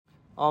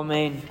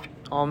Amen.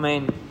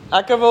 Amen.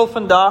 Ek wil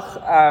vandag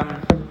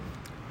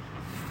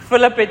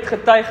Philip het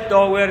getuig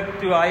daaroor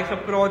toe hy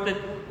gepraat het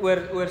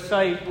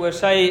oor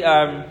sy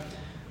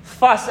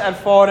vas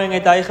ervaring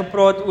het hy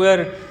gepraat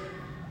oor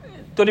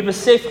tot die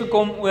besef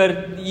gekom oor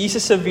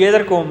Jesus se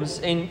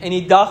wederkoms en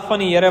die dag van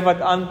die Here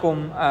wat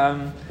aankom.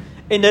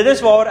 En dit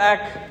is waar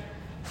ek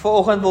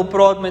vanoggend wil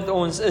praat met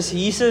ons, is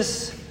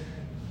Jesus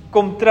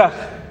kom terug,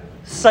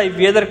 sy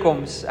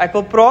wederkoms. Ek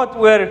wil praat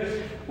oor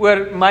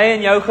my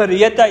en jou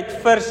gereedheid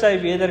vir sy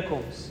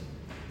wederkoms.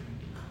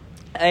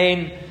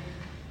 En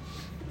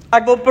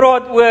ek wil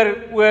praat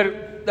oor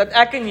dat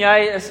ek en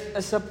jy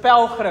is 'n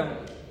pelgrim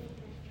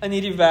in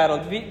hierdie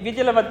wêreld. Weet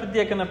julle wat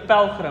beteken 'n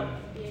pelgrim?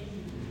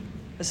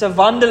 Is 'n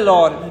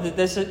wandelaar. Dit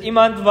is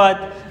iemand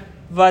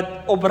wat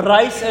op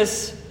reis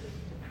is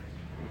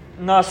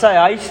na sy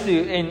huis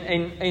toe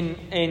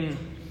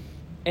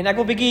en ek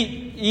wil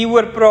bietjie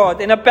hieroor praat.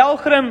 En 'n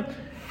pelgrim,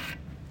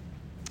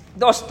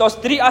 daar's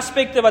 3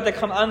 aspekte wat ek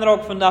gaan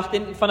aanraak vandag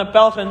van 'n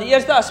pelgrim. Die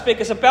eerste aspek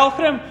is 'n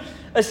pelgrim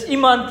is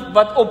iemand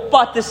wat op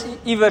pad is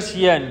iewers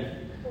heen.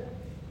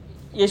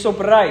 Jy's op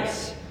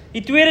reis.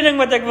 Die tweede ding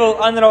wat ek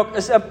wil aanraak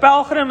is 'n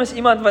pelgrim is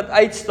iemand wat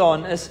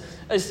uitstaan. Is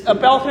 'n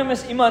pelgrim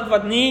is iemand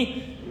wat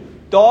nie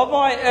daar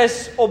waar hy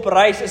is op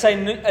reis,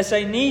 is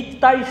hy nie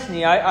tuis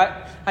nie.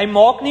 Hy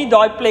maak nie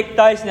daai plek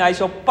tuis nie.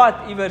 Hy's op pad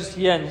iewers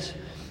heen.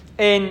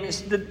 En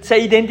sy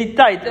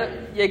identiteit,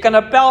 jy kan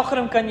 'n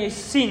pelgrim kan jy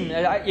sien.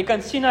 Jy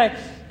kan sien hy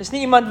is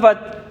nie iemand wat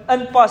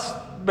inpas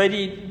by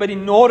die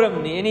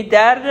norm nie. En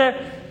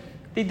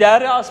die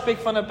derde aspek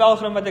van 'n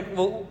pelgrim wat ek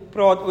wil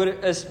praat oor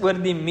is oor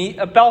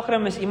 'n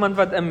pelgrim is iemand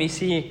wat 'n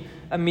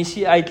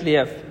missie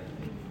uitleef.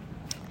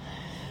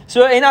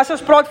 So en as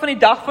ons praat van die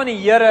dag van die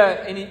Here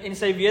en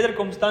sy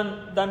wederkoms,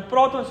 dan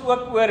praat ons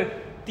ook oor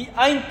die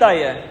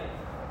eindtye.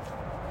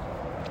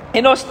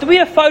 En daar's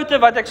 2 foute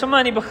wat ek sommer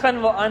aan die begin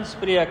wil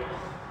aanspreek.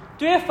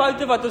 2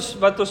 foute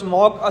wat ons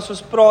maak as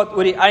ons praat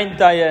oor die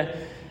eindtye.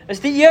 Is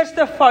die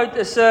eerste fout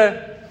is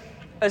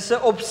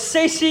 'n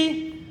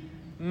obsessie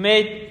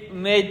met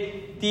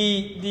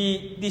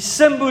die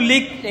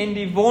simboliek en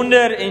die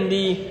wonder en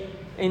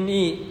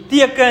die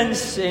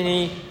tekens en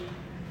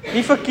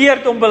nie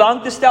verkeerd om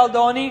belang te stel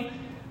daar nie,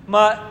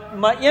 maar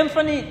een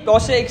van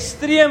daar's 'n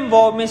ekstreem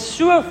waar mens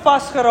so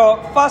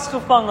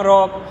vasgevang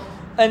raak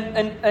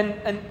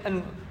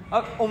in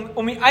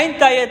om die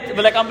eindtye,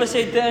 wil ek amper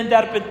sê, te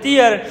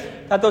interpreteer,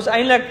 dat ons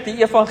eintlik die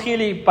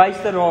evangelie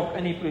byster raak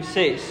in die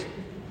proses.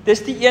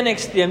 Dis die een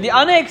ekstreem. Die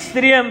ander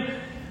ekstreem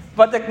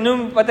wat ek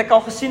noem, wat ek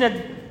al gesien het,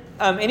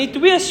 en die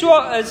 2 is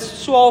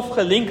so half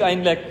gelink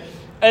eintlik,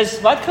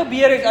 is wat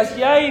gebeur is as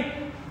jy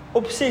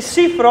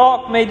obsessief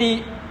raak met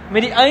die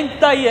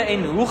eindtye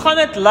en hoe gaan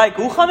dit lyk?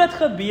 Hoe gaan dit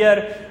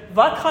gebeur?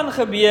 Wat gaan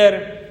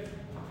gebeur?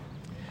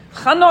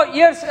 Gaan daar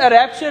eers 'n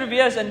rapture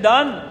wees en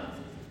dan?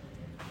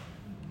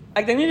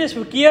 Ek dink nie dis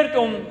verkeerd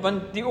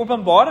want die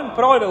Openbaring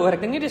praat daaroor.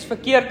 Ek dink nie dis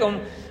verkeerd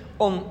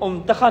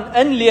om te gaan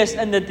inlees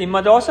in dit nie,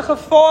 maar daar's 'n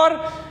gevaar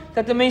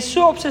dat 'n mens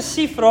so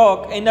obsessief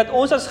raak en dat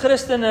ons as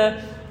Christene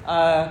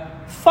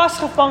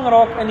vasgevang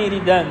raak in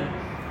hierdie ding.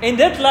 En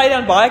dit lei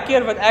dan baie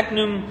keer wat ek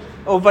noem,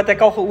 of wat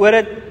ek al gehoor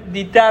het,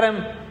 die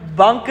term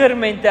bunker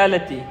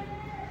mentality.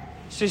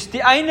 Soos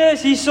die einde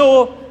is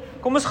hierso,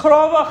 kom ons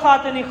grawe 'n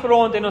gat in die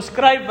grond en ons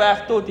skryf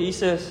weg tot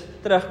Jesus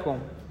terugkom.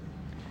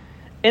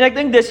 En ek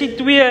dink dis die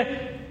 2,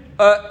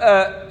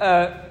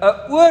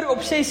 'n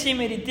oor-obsessie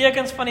met die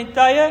tekens van die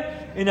tye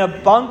en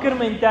 'n bunker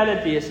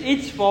mentality is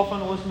iets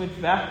waarvan ons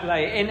moet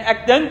wegbly. En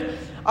ek dink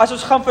as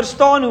ons gaan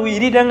verstaan hoe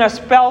hierdie ding as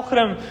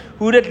pelgrim,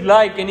 hoe dit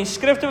lyk en die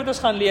skrifte wat ons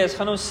gaan lees,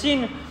 gaan ons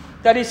sien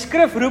dat die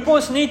skrif roep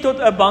ons nie tot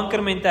 'n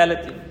bunker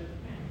mentality.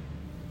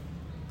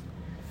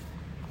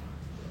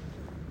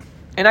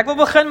 En ek wil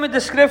begin met 'n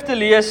skrif te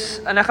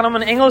lees, en ek gaan hom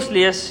in Engels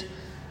lees,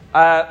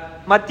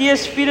 Matthew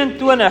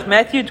 24,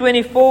 Matthew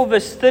 24,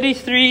 verse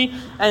 33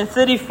 and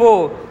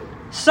 34.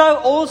 So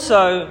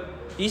also,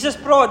 Jesus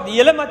praat, die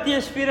hele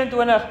Matthew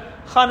 24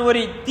 gaan oor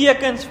die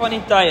tekens van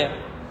die tye.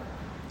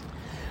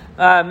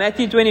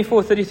 Matthew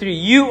 24,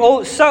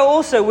 33. So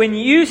also, when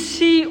you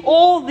see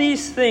all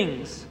these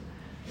things,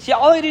 as jy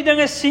al hierdie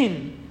dinge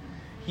sien,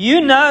 you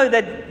know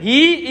that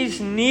he is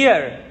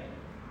near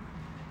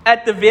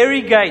at the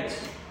very gates.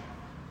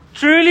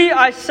 Truly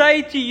I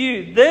say to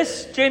you,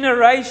 this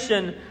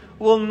generation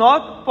will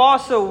not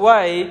pass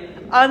away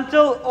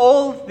until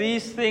all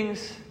these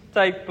things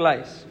take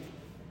place.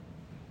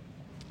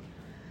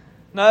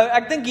 Nou,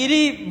 ek dink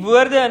hierdie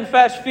woorde in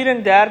vers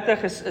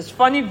 34 is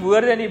van die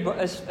woorde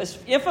is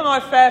een van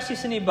daai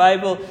versies in die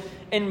Bybel,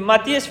 en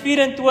Matteus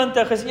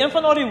 24 is een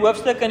van daai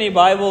hoofstukke in die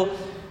Bybel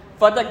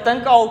wat ek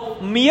dink al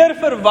meer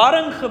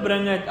verwarring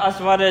gebring het as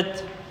wat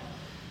dit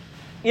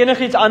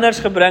enigiets anders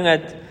gebring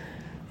het.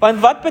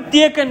 Want wat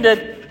beteken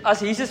dit as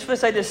Jesus vir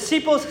sy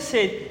disippels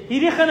gesê het,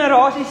 hierdie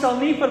generasie sal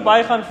nie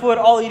verbygaan voor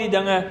al hierdie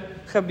dinge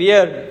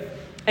gebeur nie.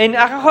 En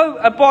ek gaan gou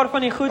 'n paar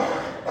van die goed,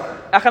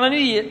 ek gaan nou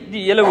nie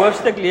die hele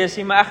hoofstuk lees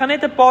nie, maar ek gaan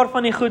net 'n paar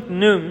van die goed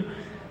noem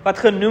wat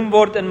genoem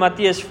word in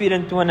Matteus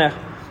 24.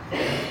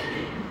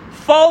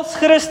 Vals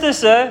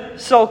Christusse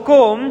sal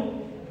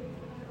kom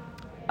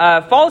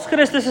Vals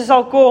Christusse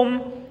sal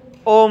kom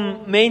om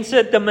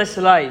mense te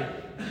mislei.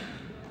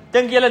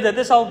 Dink julle dit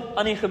is al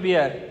aan die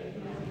gebeur?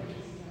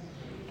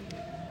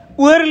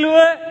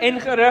 Oorloë en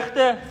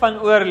gerugte van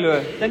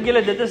oorloë. Dink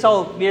julle dit is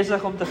al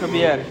besig om te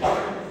gebeur?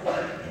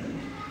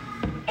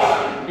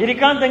 Hierdie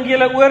kant dink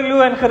julle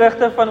oorloë en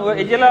gerugte van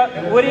oorloë.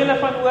 Hoor julle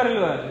van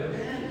oorloë?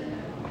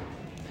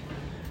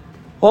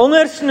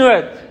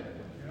 Hongersnood.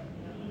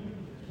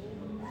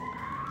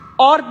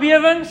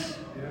 Aardbewings.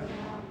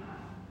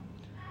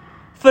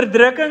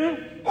 Verdrukking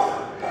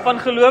van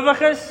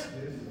gelowiges.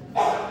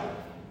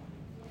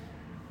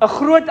 'n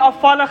groot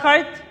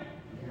afvalligheid.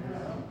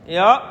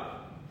 Ja.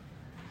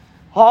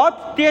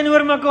 Haat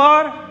teenoor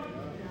mekaar.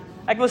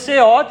 Ek wil sê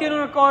haat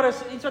teenoor mekaar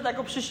is iets wat ek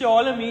op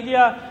sosiale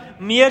media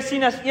meer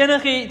sien as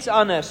enigiets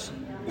anders.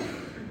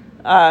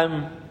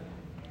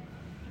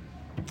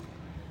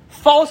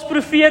 Vals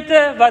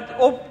profete wat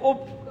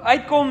op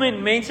uitkom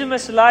en mense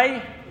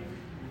mislei.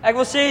 Ek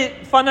wil sê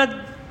vandat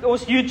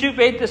ons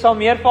YouTube het, is al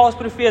meer vals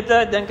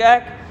profete, dink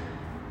ek.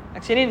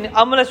 Ek sê nie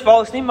almal is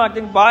vals nie, maar ek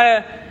dink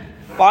baie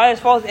is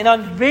vals. En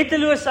dan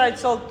wetteloosheid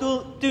sal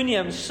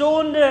toeneem,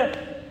 sonde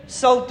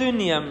sal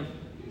toeneem.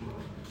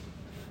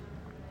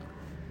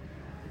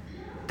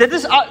 Dit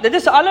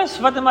is alles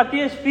wat in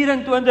Matteus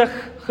 24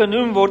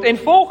 genoem word. En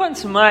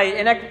volgens my,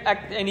 en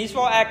hier's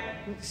waar ek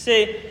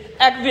sê,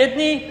 ek weet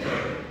nie,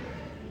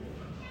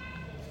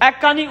 ek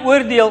kan nie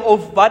oordeel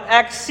of wat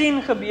ek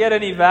sien gebeur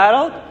in die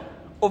wêreld,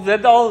 of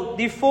dit al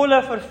die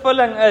volle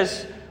vervulling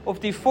is, of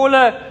die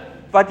volle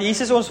wat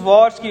Jesus ons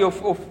waarsku,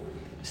 of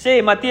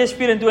sê Matteus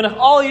 24,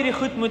 al hierdie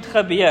goed moet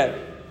gebeur.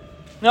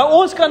 Nou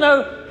ons kan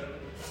nou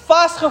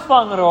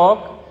vasgevang raak,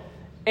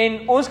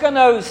 en ons kan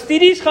nou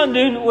studies gaan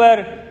doen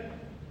oor,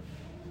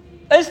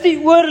 is die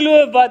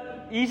oorlog wat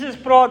Jesus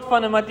praat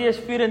van in Matteus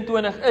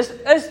 24,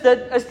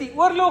 is die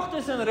oorlog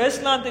tussen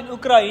Rusland en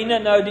Oekraïne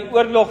nou die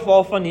oorlog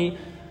waarvan hier,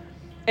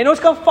 en ons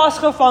kan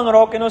vasgevang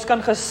raak, en ons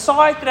kan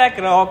gesaaitrek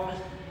raak.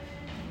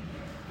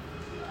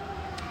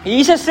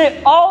 Jesus sê,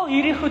 al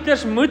hierdie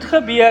goeders moet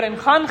gebeur, en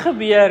gaan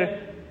gebeur,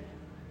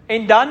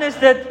 en dan is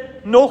dit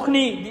nog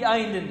nie die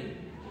einde nie.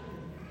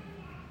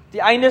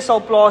 Die einde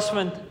sal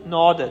plaasvind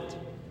na dit.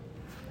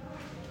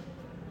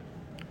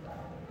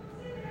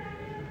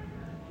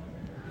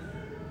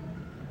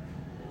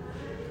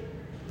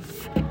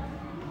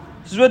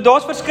 So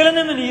daar's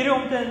verskillende maniere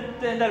om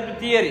te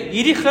interpreteer.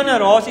 Hierdie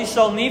generasie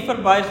sal nie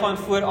verbygaan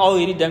voor al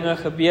hierdie dinge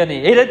gebeur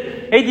nie.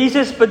 Het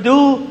Jesus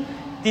bedoel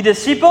die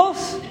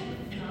disippels?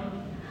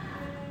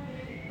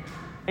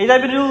 Het hy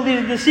bedoel die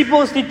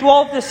disippels, die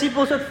 12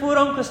 disippels wat voor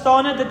hom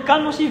gestaan het? Dit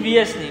kan mos nie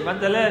wees nie, want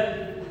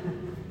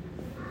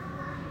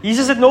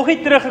Jesus het nog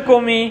nie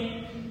teruggekom nie.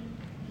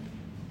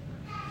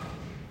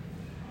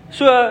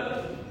 So,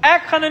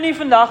 ek gaan nou nie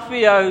vandag vir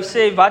jou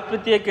sê wat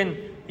beteken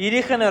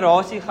hierdie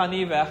generasie gaan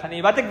nie weggaan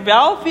nie. Wat ek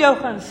wel vir jou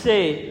gaan sê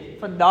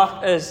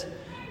vandag is,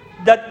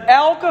 dat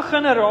elke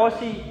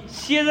generasie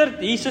sedert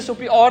Jesus op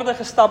die aarde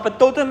gestap het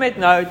tot en met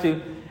nou toe,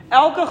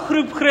 elke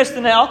groep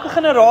Christene, elke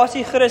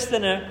generasie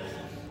Christene,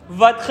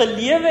 wat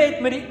gelewe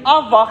het met die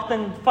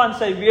afwagting van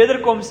sy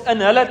wederkoms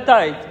in hulle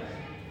tyd,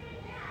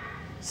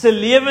 sy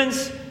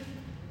lewens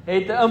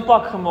het 'n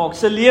impak gemaak,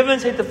 sy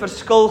lewens het 'n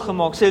verskil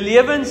gemaak, sy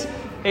lewens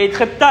het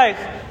getuig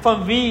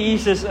van wie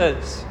Jesus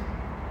is.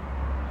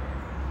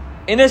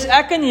 En as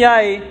ek en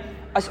jy,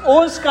 as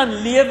ons kan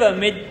lewe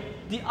met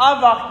die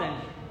afwagting,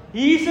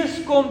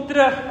 Jesus kom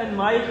terug in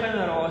my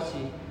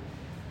generasie,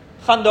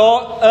 gaan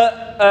daar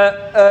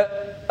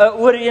 'n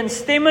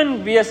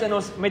ooreenstemming wees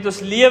met ons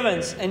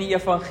lewens in die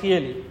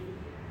evangelie.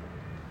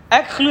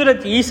 Ek glo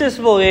dat Jesus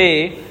wil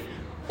hê,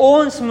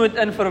 ons moet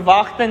in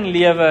verwagting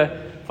lewe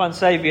van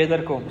sy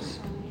wederkoms.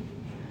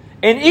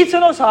 En iets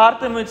in ons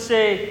harte moet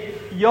sê,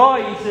 ja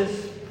Jesus,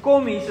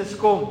 kom.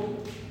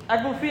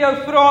 Ek wil vir jou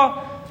vra,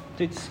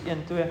 toets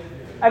 1, 2,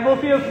 ek wil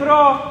vir jou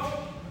vra,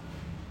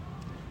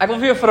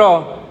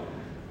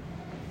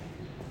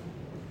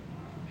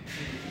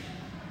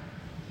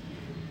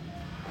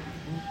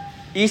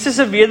 Jesus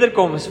se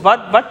wederkoms,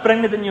 wat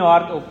bring dit in jou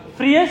hart op?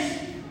 Vrees?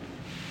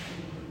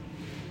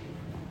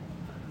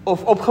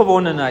 Of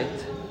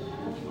opgewondenheid?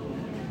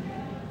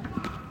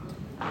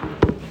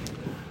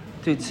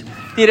 Toets.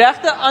 Die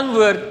regte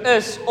antwoord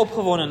is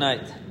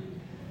opgewondenheid.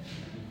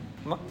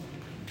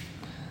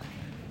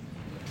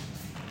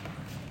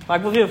 Maar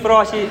ek wil vir jou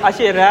vra, as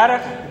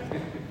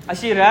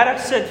jy regtig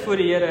sit voor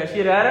die Here, as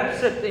jy regtig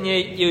sit en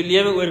jy jou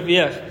lewe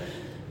oorweeg,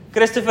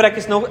 Christopher,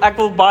 ek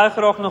wil baie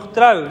graag nog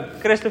trou.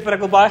 Christopher, ek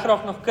wil baie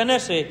graag nog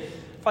kinders hê.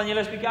 Van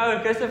julle is bietjie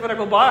ouer. Christopher, ek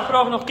wil baie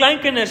graag nog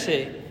kleinkinders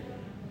hê.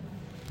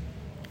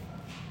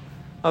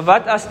 Maar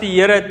wat as die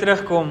Here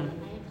terugkom?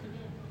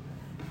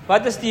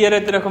 Wat as die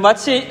Here terugkom? Wat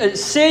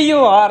sê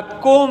jou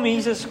hart, kom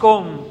Jesus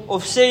kom?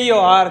 Of sê jou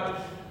hart,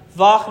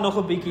 wag nog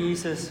 'n bietjie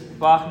Jesus,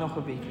 wag nog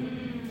 'n bietjie.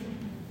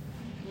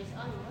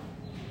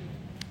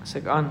 As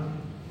ek aan.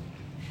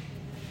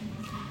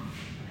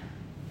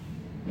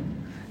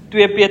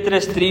 2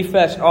 Petrus 3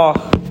 vers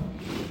 8.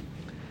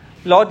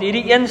 Laat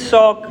hierdie een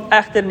saak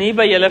egter nie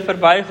by julle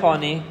verbygaan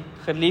nie,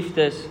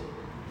 geliefdes,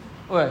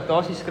 O,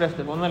 daar is die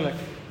skrifte, wonderlik.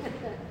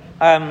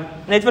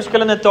 Net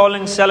verskillende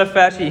talings, selfe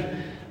versie.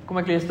 Kom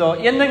ek lees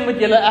daar. Een ding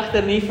moet julle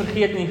egter nie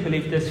vergeet nie,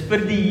 geliefdes.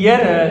 Vir die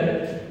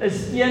Here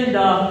is een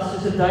dag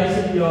soos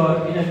 1000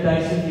 jaar en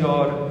 1000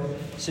 jaar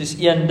soos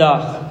een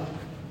dag.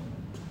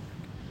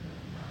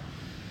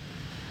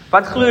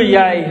 Wat glo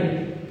jy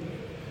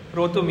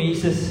rondom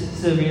Jesus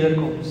se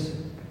wederkoms?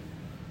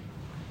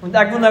 Want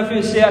ek wil nou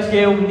vir jou sê, as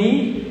jy hom nie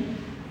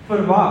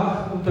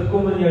verwag om te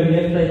kom in jou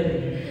lewenstyd nie,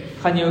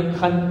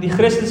 gaan die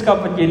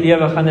Christendom wat jy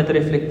lewe, gaan dit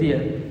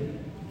reflekteer.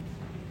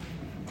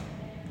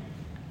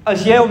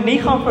 As jy hom nie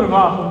gaan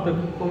verwag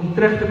om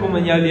terug te kom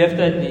in jou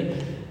lewenstyd nie,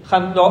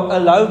 gaan daar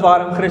 'n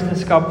lauwarm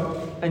Christendom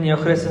in jou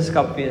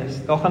Christendom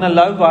wees. Daar gaan 'n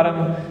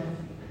lauwarm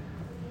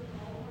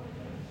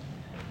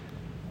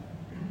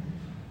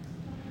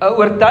 'n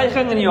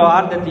oortuiging in jou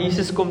hart dat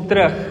Jesus kom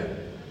terug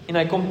en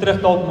hy kom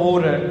terug dalk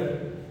môre,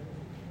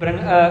 bring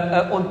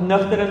 'n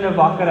ontnigterende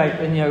wakkerheid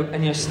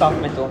in jou stap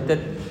met hom.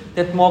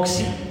 Dit maak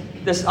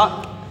dis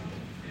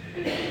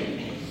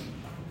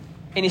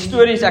en die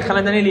stories, ek gaan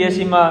dit nou nie lees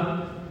nie, maar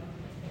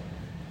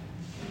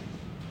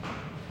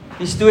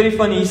die storie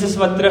van Jesus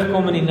wat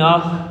terugkom in die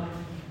nag,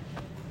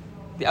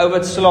 die ou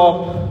wat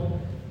slaap,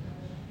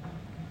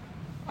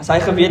 as hy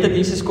geweet het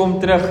Jesus kom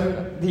terug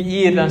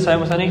die uur, dan sê hy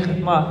mos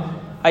nie, maar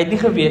hy het nie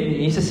geweet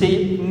nie. Jesus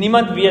sê,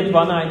 niemand weet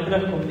wanneer hy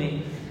terugkom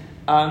nie.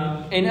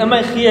 En in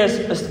my gees,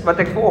 is wat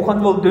ek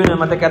vanoggend wil doen, en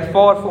wat ek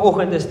ervaar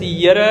vanoggend, is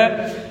die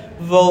Here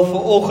wil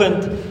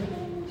vanoggend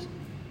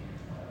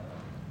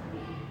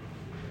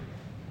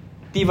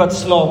die wat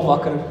slaap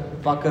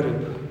wakker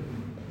roep.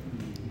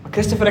 Maar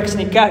Christopher, ek is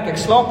in die kerk, ek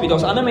slaap nie,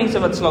 daar's ander mense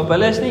wat slaap,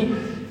 hulle is nie,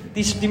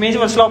 die mense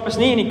wat slaap is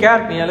nie in die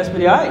kerk nie, hulle is by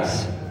die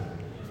huis.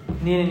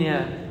 Nee.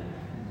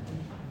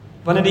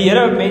 Wanneer die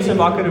Here mense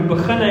wakker roep,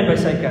 begin hy by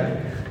sy kerk.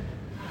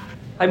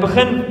 Hy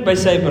begin by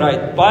sy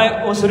bruid.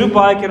 Ons roep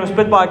baie keer, ons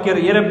bid baie keer,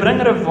 Here,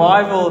 bring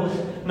revival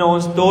na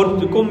ons dorp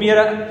toe. Kom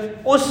Here,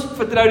 ons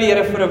vertrou die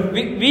Here vir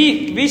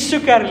wie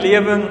soek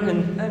herlewing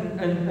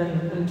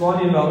in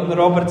Bonnievale, in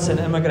Robertson,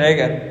 in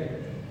McGregor.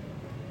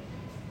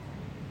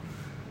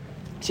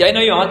 As jy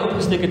nou jou hand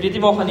opgesteek het, weet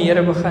jy waar gaan die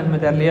Here begin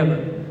met herlewing?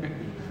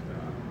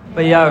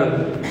 By jou.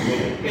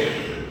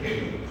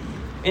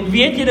 En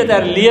weet jy dat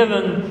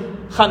herlewing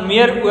gaan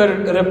meer oor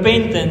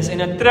repentance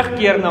en 'n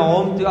terugkeer na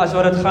hom toe, as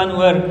wat dit gaan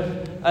oor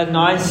a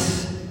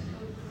nice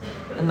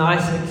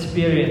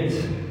experience.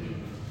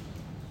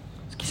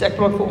 Ekskuus, ek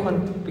praat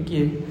vanoggend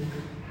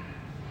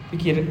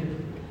bietjie.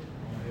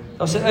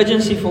 Daar's 'n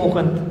urgency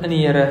vanoggend in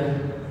die Here.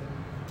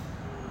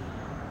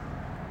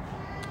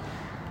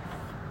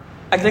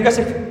 Ek dink as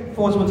ek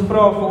vir ons moet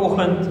vra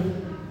vanoggend,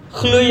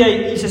 glo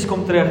jy Jesus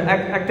kom terug?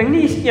 Ek dink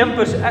nie is een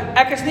persoon,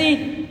 ek is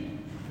nie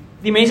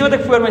die mense wat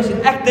ek voor my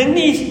sien, ek dink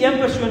nie is een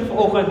persoon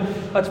vanoggend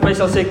wat vir my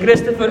sal sê,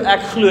 Christopher, ek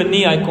glo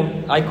nie, hy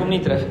kom nie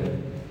terug.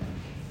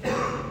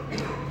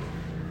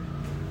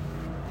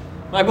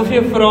 Maar ek wil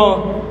vir jou vra,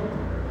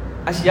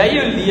 as jy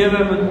jou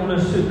lewe moet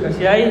ondersoek, as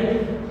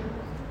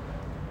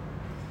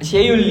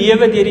jy jou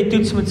lewe deur die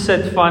toets moet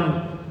sit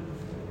van,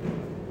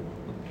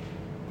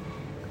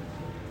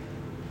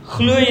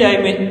 glo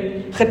jy met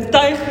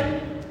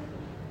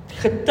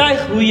getuig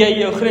hoe jy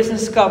jou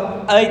Christendom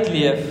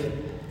uitleef,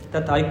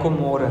 dat hy kom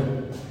môre.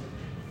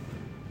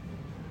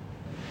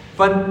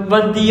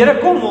 Want die Here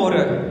kom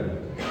môre.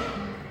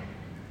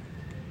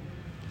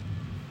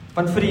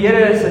 Want vir die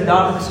Here is 'n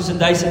dag soos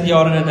 1000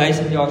 jaar en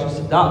 1000 jaar soos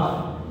 'n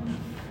dag.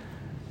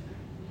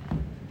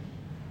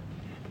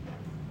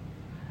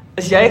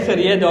 Is jy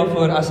gereed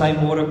daarvoor as hy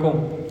môre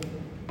kom?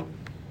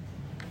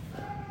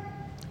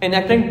 En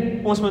ek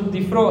dink ons moet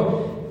die vraag,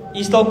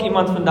 hier is dalk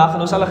iemand vandag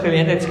en ons sal 'n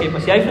geleentheid skep.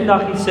 As jy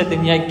vandag hier sit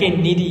en jy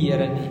ken nie die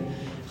Here nie,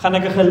 gaan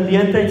ek 'n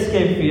geleentheid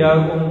skep vir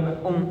jou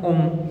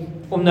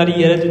om na die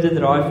Here toe te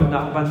draai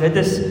vandag, want dit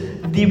is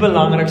die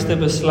belangrikste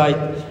besluit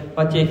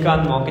wat jy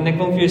kan maak. En ek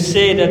wil vir jou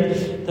sê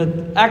dat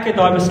ek het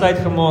daai besluit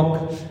gemaak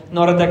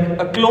nadat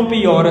ek 'n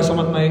klompie jare saam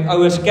met my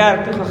ouers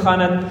kerk toe gegaan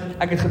het.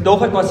 Ek het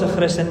gedog ek was 'n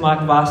Christen, maar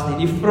ek was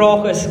nie. Die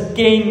vraag is,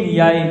 ken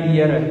jy die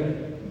Here?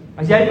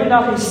 As jy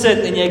vandag hier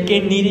sit en jy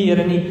ken nie die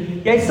Here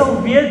nie, jy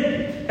sal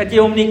weet dat jy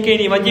hom nie ken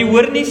nie, want jy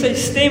hoor nie sy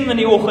stem in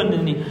die oggende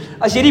nie.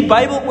 As jy die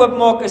Bybel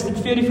oopmaak, is dit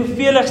vir jou die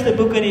verveligste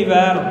boek in die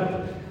wêreld.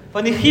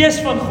 Want die Gees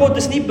van God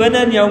is nie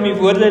binne in jou om die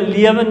woorde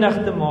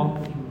lewendig te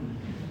maak nie.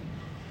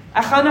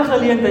 Ek gaan 'n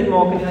geleentheid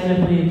maak aan die einde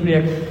van die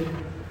preek.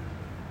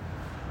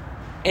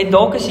 En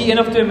dalk is jy een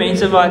of twee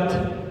mense wat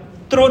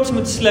trots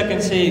moet sluk en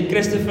sê,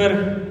 Christopher,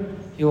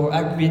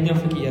 ek weet nie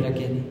of ek die Here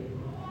ken nie.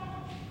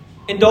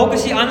 En dalk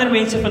is jy ander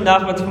mense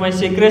vandag wat vir my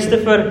sê,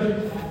 Christopher,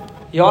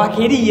 ek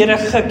het die Here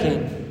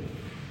geken.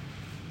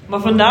 Maar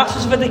vandag,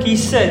 soos wat ek hier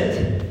sit,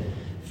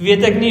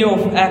 weet ek nie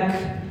of ek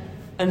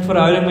in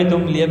verhouding met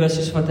hom lewe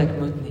soos wat ek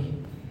moet nie.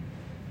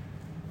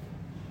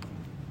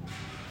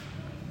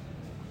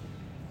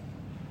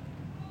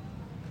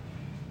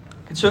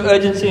 Ek het so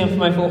urgency en vir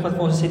my vanoggend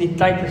vir ons sê, die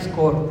tyd is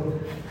kort.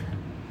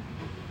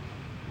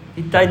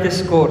 Die tyd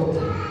is kort.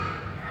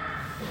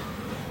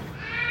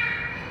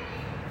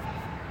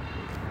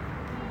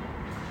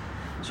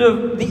 So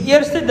So, die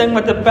eerste ding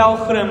wat 'n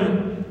pelgrim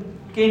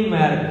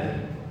kenmerk,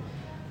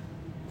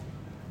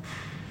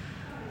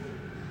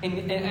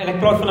 en ek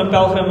praat van 'n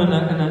pelgrim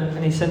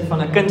in die sin van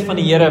 'n kind van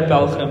die Here, 'n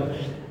pelgrim.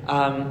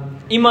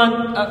 Iemand,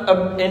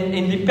 en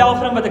die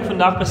pelgrim wat ek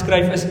vandag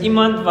beskryf, is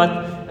iemand wat,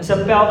 is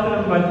 'n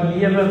pelgrim wat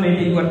lewe met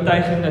die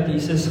oortuiging dat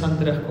Jesus gaan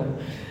terugkom.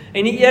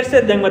 En die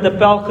eerste ding wat 'n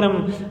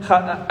pelgrim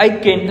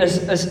uitken,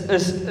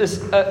 is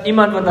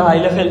iemand wat 'n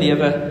heilige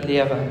lewe.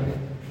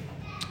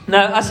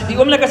 Nou, as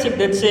ek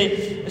dit sê,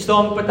 is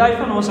daar 'n party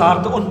van ons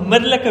harte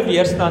onmiddellike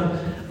weerstand,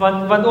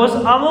 want ons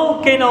almal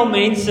ken al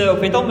mense,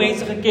 of het al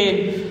mense geken,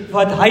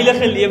 wat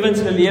heilige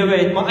lewens gelewe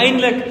het, maar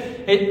eintlik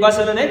was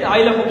hulle net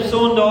heilig op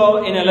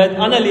Sondag, en hulle het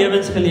ander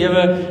lewens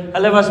gelewe,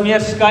 hulle was meer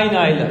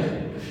skynheilig.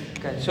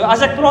 Okay, so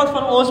as ek praat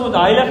van ons moet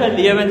heilige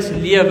lewens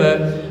lewe,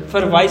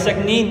 verwys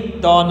ek nie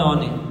daarna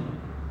nie.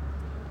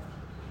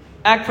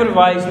 Ek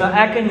verwys na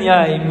ek en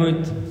jy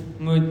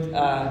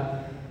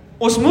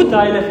ons moet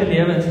heilige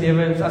lewens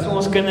lewe as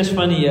ons kinders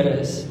van die Here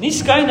is. Nie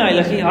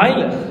skynheilig, nie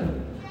heilig.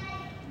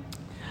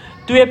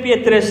 2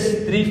 Petrus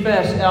 3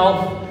 vers 11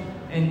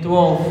 en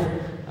 12,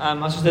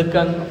 as ons dit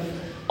kan.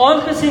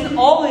 Aangesien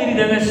al hierdie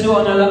dinge so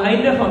aan hulle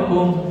einde gaan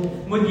kom,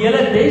 moet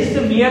julle des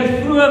te meer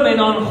vroom en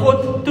aan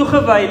God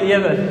toegewy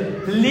lewe.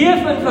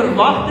 Leef in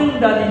verwagting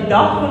dat die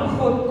dag van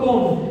God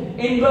kom,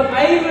 en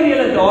beywer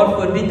julle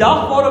daarvoor, die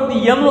dag waarop die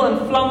hemel in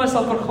vlamme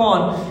sal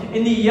vergaan,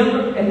 en die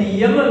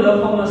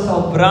hemelliggame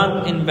sal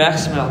brand en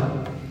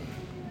wegsmelt.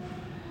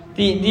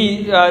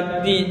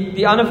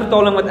 Die ander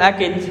vertaling wat ek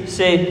het,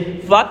 sê,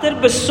 watter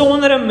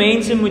besondere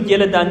mense moet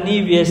julle dan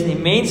nie wees nie,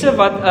 mense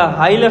wat 'n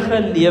heilige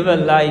lewe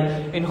lei,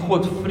 en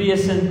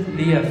Godvreesend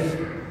leef.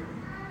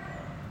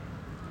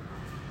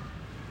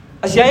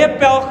 As jy 'n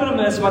pelgrim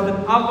is, wat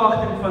in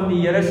afwagting van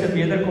die Here se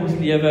wederkoms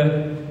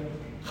lewe,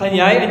 gaan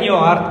jy in jou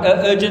hart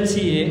 'n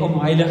urgency hê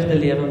om heilig te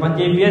lewe, want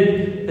jy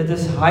weet, dit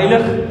is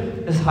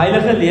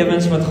heilige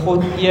lewens wat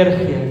God eer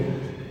gee.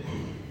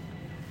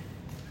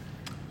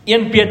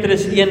 1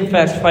 Petrus 1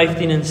 vers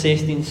 15 en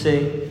 16 sê,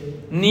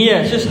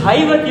 nee, soos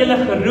hy wat julle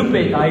geroep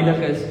het heilig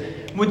is,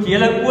 moet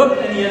julle ook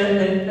in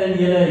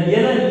julle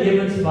hele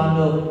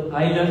lewenswandel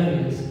heilig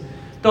wees.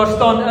 Daar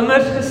staan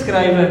immers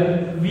geskrywe,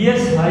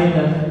 wees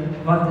heilig,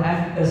 want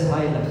ek is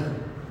heilig.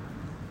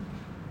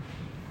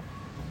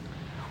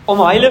 Om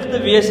heilig te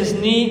wees is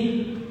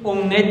nie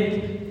om net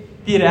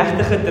die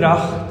regte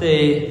gedrag te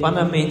hê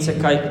wanneer mense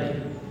kyk nie.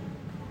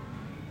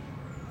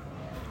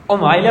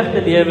 Om heilig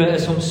te lewe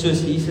is om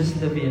soos Jesus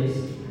te wees.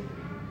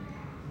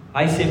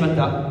 Hy sê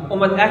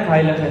omdat ek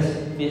heilig is,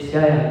 wees jy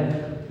heilig.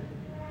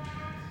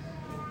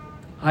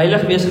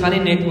 Heilig wees gaan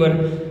nie net oor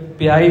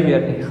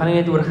behavior nie, gaan nie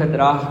net oor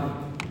gedrag nie.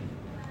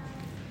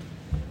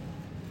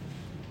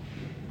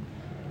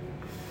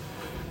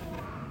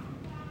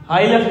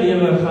 Heilig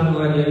lewe gaan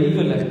oor jou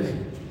huwelik,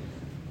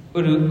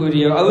 oor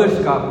jou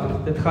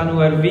ouerskap. Dit gaan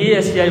oor wie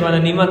is jy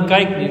wanneer niemand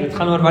kyk nie. Dit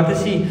gaan oor wat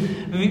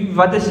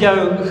is jou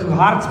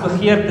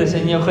hartsbegeertes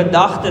en jou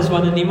gedagtes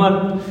wanneer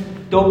niemand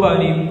dophou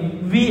nie.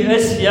 Wie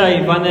is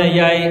jy wanneer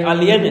jy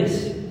alleen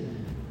is?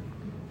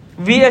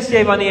 Wie is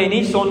jy wanneer jy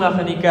nie Sondag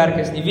in die kerk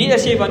is nie? Wie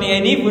is jy wanneer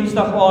jy nie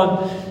Woensdag aand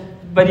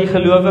by die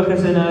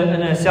gelowiges in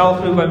 'n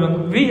selgroep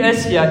bymekaar? Wie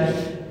is jy?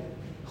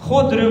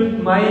 God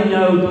roep my en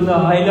jou tot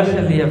 'n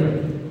heilige lewe.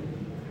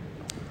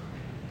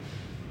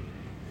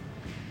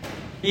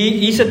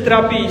 Hier's 'n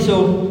trappie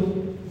hierso.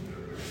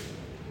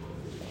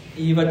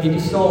 Hier wat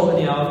hierdie saal in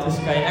die helfte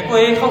skei. Ek wil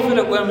hê gou vir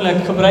 'n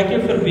oomblik gebruik jou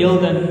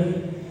verbeelding,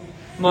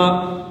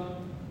 maar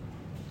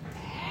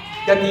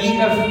dat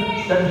hier 'n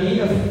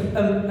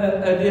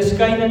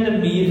deurskynende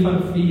muur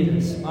van vuur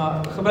is. Maar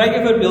gebruik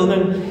jou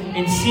verbeelding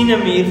en sien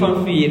 'n muur van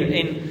vuur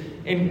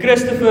en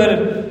Christopher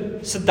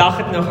se dag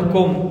het nou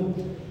gekom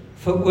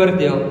vir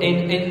oordeel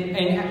en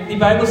die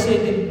Bybel sê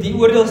die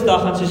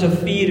oordeelsdag gaan soos 'n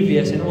vuur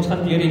wees en ons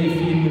gaan deur hierdie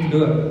vuur moet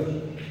loop.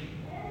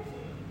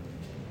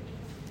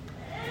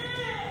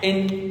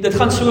 En dit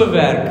gaan so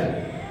werk,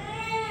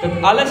 dat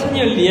alles in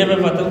jou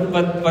lewe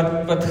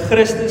wat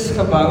Christus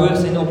gebou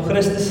is en op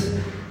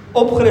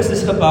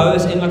Christus gebou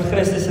is en wat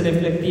Christus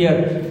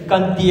reflekteer,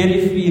 kan deur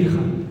die vuur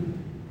gaan.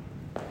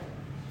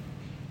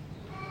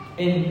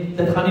 En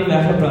dit gaan nie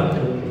weggebrand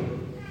word nie.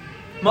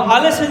 Maar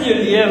alles in jou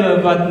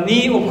lewe wat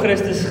nie op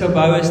Christus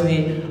gebou is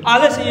nie,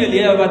 alles in jou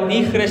lewe wat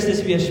nie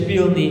Christus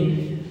weerspieël nie,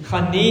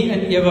 gaan nie in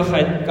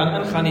ewigheid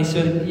kan ingaan nie. So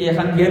jy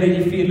gaan deur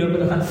die vuur loop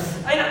en gaan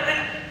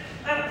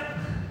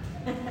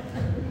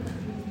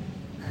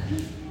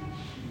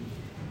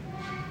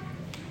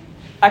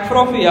Ek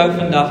vra vir jou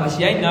vandag, as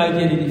jy nou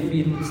deur die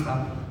vuur moet stap,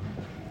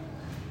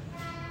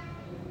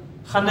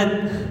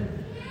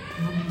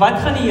 wat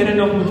gaan die Here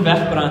nog moet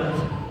wegbrand?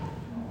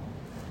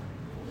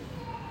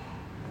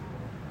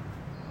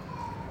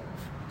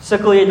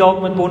 Sukkel jy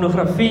dalk met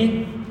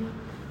pornografie?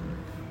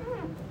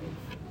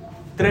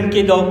 Drink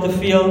jy dalk te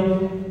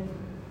veel?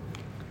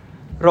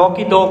 Raak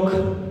jy dalk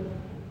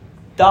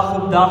dag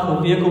op dag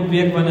of week op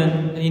week wanneer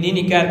jy nie in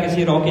die kerk is,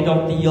 jy raak jy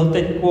dalk die hele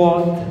tyd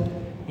kwaad?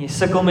 Jy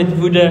sukkel met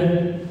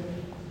woede?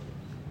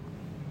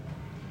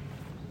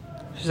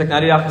 Soos ek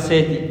nou die dag gesê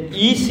het,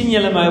 hier sien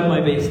julle my op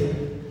my beste.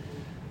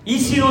 Hier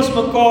sien ons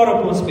mekaar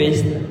op ons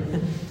beste.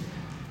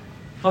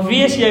 Maar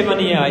wie is jy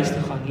wanneer jy huis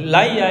toe gaan?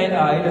 Lei jy 'n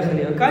heilige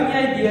lewe? Kan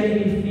jy deur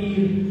hierdie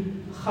vuur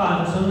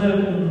gaan sonder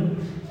om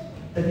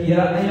dat die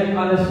Here eintlik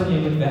alles van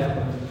jou moet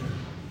wegvat?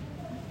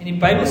 En die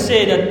Bybel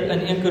sê dat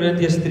in 1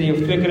 Korintiërs 3 of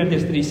 2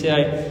 Korintiërs 3 sê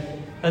hy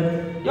dat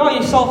ja,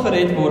 jy sal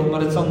gered word, maar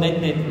dit sal net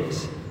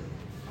wees.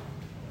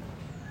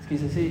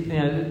 Ekskuus, sê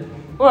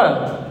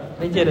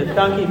weet jy dit?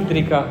 Dankie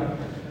Trika.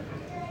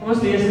 Kom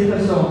ons lees dit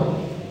gesaam.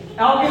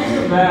 Elkeen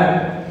se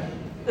werk.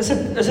 Is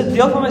dit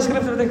deel van my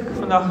skrif wat ek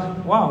vandag,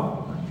 wow.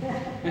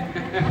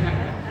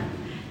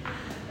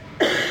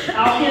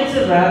 Elkeen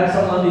se werk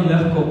sal aan die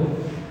lig kom.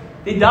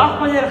 Die dag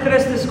wanneer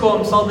Christus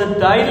kom, sal dit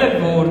duidelik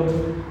word.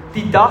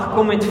 Die dag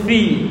kom met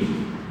vuur.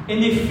 En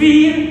die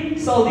vuur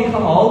sal die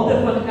gehalte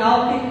van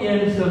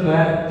elkeen se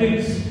werk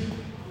toets.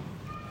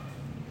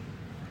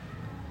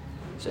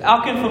 So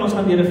elkeen van ons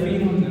gaan deur 'n vuur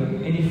moet loop.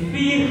 En die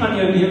vuur gaan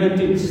jou lewe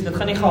toets. Dit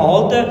gaan die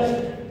gehalte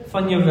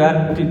van jou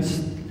werk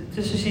toets.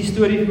 Dit is soos die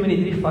storie van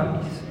die 3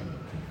 varkies.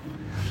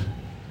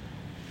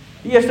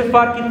 Die eerste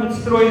varkie het met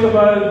strooi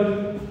gebou,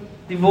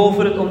 die wolf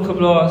het dit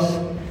omgeblaas.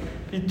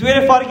 Die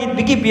tweede varkie het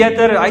bietjie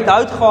beter, hy het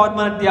hout gehad,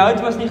 maar die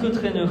hout was nie goed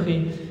genoeg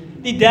nie.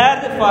 Die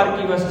derde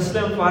varkie was 'n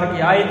slim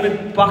varkie, hy het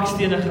met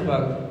bakstene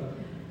gebou.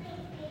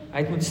 Hy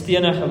het met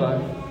stene gebou.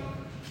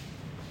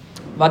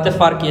 Wat 'n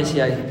varkie is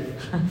jy?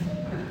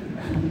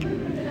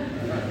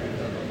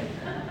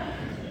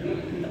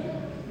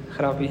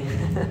 Grappie.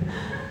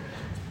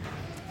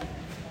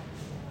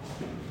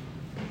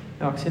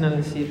 Ja, ek sien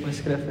hulle sê op my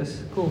skrif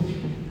is cool.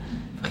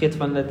 Vergeet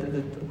van dit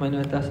op my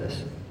notas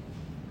is.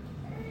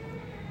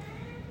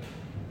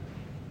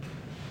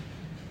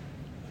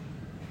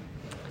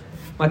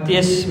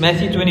 Matthew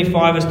 25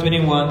 verse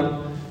 21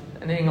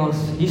 in Engels.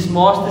 His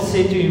master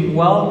said to him,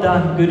 "Well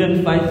done, good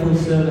and faithful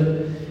servant.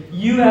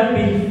 You have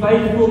been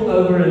faithful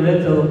over a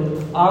little.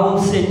 I will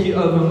set you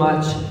over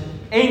much.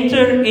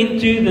 Enter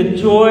into the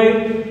joy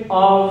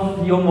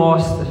of your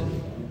master."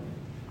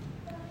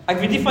 Ek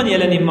weet nie van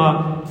julle nie,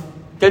 maar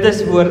dit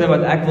is woorde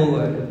wat ek wil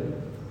hoor.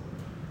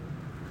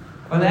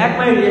 Wanneer ek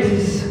my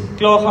resies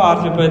klaar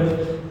gehardloop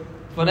het,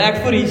 wanneer ek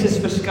voor Jesus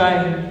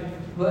verskyn,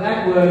 wil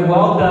ek hoor,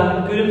 "Well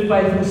done, good and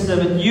faithful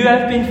servant. You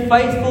have been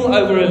faithful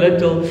over a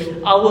little.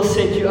 I will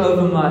set you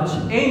over much.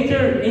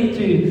 Enter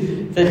into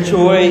the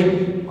joy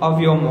of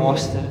your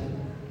master."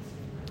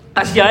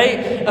 As jy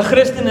 'n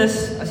Christen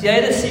is, as jy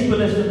 'n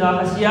disipel is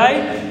vandag, as jy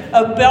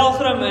 'n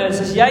pelgrim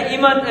is, as jy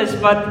iemand is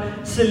wat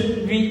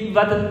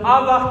in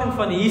afwagting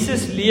van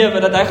Jesus lewe,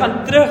 dat hy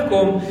gaan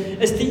terugkom,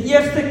 is die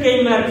eerste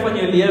kenmerk van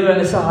jou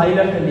lewe is 'n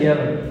heilige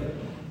lewe.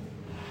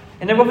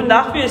 En ek wil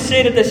vandag vir jou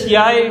sê dat as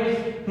jy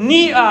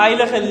nie 'n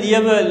heilige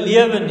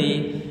lewe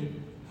nie,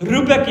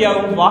 roep ek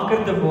jou om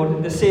wakker te word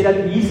en te sê dat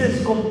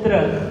Jesus kom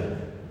terug.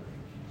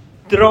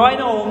 Draai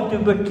na hom toe,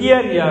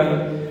 bekeer jou,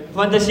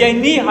 want as jy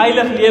nie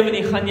heilig lewe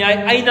nie, gaan jy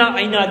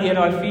eina deur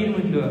daai vuur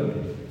moet loop.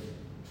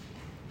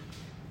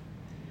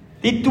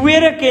 Die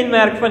tweede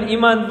kenmerk van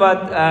iemand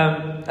wat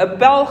 'n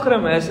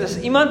pelgrim is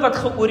iemand wat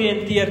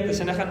georiënteerd is,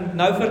 en ek gaan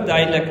nou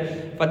verduidelik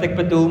wat ek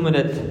bedoel met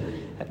dit.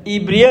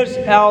 Hebreërs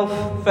 11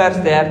 vers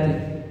 13.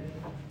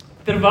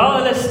 Terwyl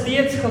hulle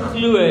steeds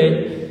geglo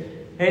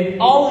het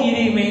al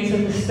hierdie mense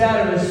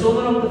gesterwe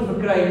sonder om te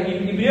verkry.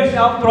 Hebreërs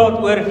 11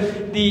 praat oor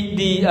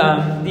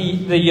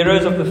the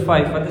heroes of the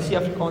faith. Wat is die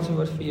Afrikaanse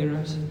woord vir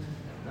heroes?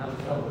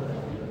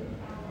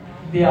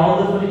 Die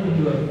helde van die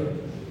geloof.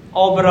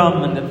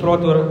 Abraham, en dit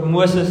praat oor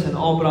Moses en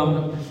Abraham.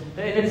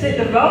 En dit sê,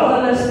 terwyl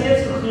hulle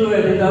steeds geglo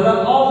het hulle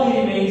al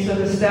hierdie mense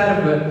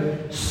gesterwe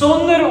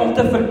sonder om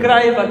te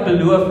verkry wat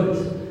beloof is.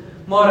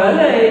 Maar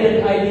hulle het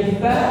dit uit die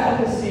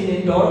verte gesien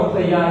en daarop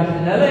gejuig.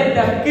 En hulle het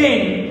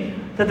erken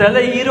dat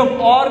hulle hier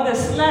op aarde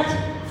slegs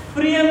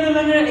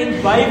vreemdelinge en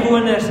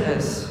bywoners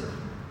is.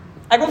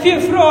 Ek wil vir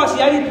jou vra,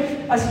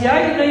 as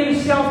jy na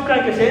jouself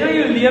kyk, as jy na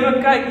jou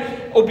lewe kyk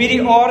op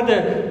hierdie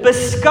aarde,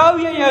 beskou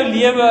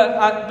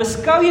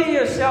jy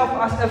jouself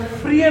as 'n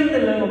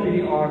vreemdeling op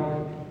hierdie aarde?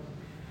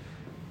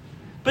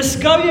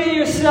 Beskou jy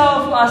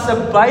jouself as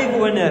 'n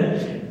bywoner?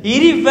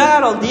 Hierdie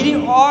wêreld,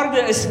 hierdie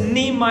aarde is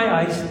nie my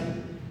huis nie.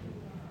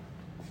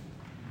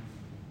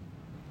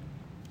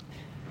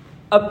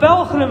 'n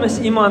pelgrim is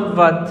iemand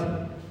wat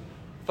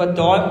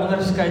daai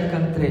onderskeid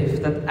kan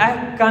tref, dat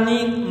ek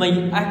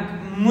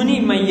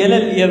moenie my hele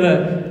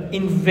lewe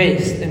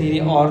invest in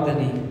hierdie aarde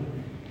nie.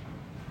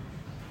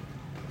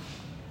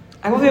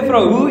 Ek wil vir jou vra,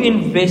 hoe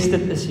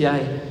invested is jy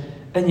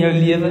in jou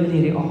lewe in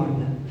hierdie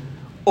aarde?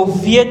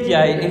 Of weet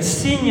jy en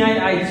sien jy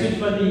uit soos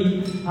van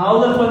die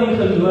helde van die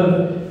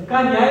geloof,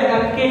 kan jy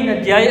erken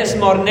dat jy is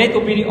maar net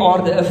op hierdie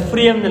aarde 'n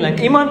vreemdeling,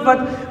 iemand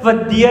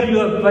wat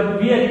deurloop, wat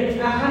weet,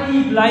 ek gaan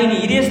nie hier bly nie,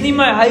 hierdie is nie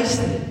my huis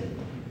nie.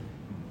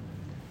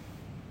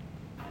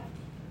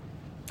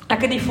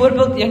 Ek het die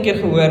voorbeeld een keer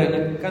gehoor, en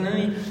ek kan nou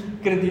nie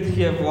krediet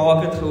gee waar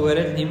ek het gehoor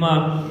het nie,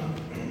 maar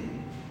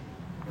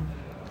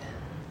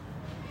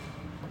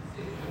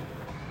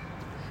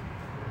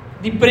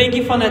die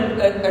prentjie van 'n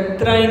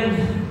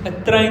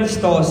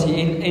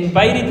treinstasie, en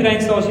by die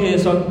treinstasie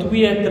is daar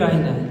 2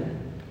 treine.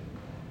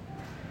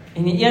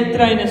 En die een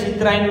trein is die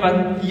trein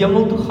wat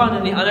hemel toe gaan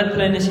en die ander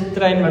trein is die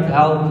trein wat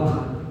hel toe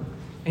gaan.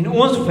 En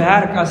ons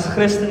werk as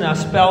Christene,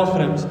 as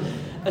pelgrims,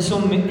 is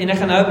om, en ek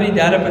gaan nou by die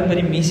derde punt by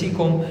die missie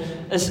kom,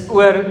 is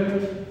oor,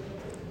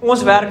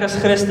 ons werk as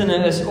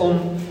Christene is om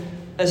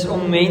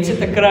mense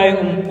te kry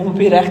om op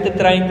die regte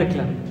trein te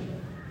klim.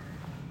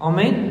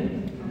 Amen?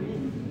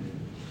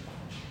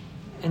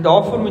 En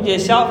daarvoor moet jy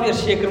self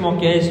eers seker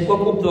maak, jy is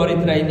ook op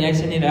daardie trein, jy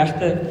is in die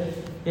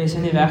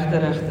regte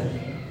rigting.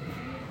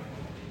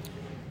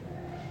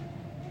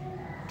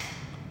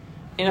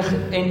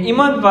 En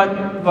iemand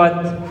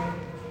wat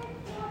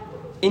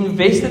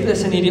invested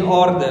is in hierdie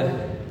aarde,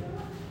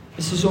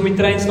 is soos om die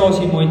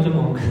treinstasie mooi te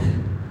maak.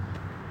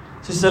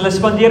 Soos hulle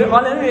spandeer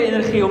al hulle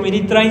energie om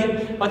hierdie trein,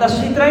 want as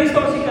jy die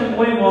treinstasie kan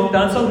mooi maak,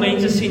 dan sal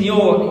mense sien, ja,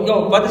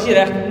 wat is die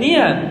reg?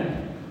 Nee.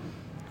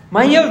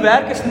 My jou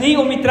werk is nie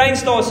om die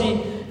treinstasie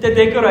te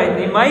decorate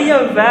nie. My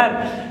jou werk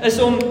is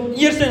om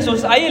eerstens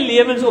ons eie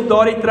lewens op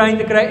daardie trein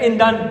te kry, en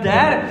dan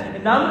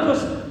moet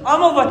ons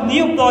almal wat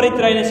nie op daardie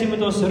trein is,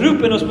 moet ons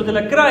roep en ons moet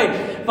hulle kry,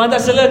 want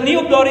as hulle nie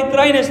op daardie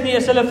trein is nie,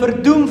 is hulle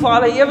verdoem vir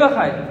alle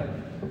ewigheid.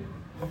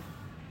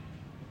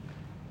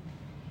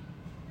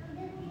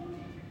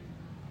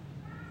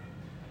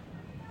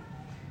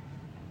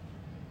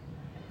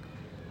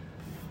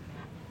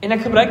 En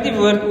ek gebruik die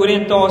woord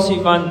oriëntasie,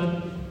 want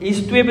hier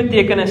is twee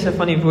betekenisse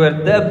van die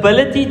woord. The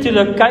ability to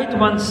locate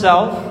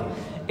oneself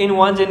in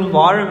one's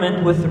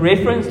environment with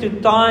reference to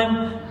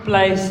time,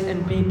 place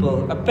and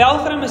people. 'n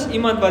Pelgrim is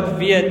iemand wat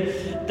weet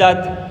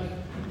dat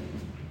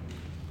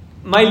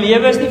my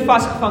lewe is nie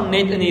vasgevang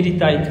net in hierdie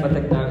tyd wat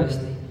ek nou is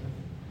nie.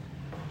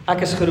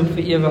 Ek is geroep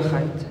vir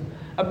ewigheid.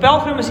 'n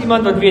Pelgrim is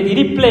iemand wat weet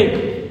hierdie plek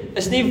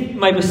is nie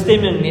my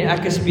bestemming nie,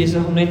 ek is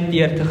besig om net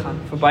deur te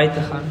gaan, verby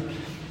te gaan.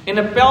 En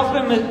 'n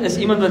pelgrim is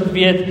iemand wat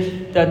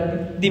weet dat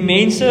die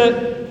mense,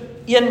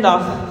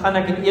 eendag gaan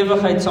ek in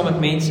ewigheid saam met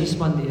mense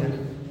spandeer.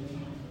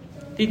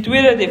 Die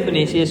tweede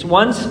definisie is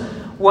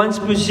one's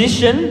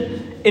position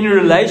in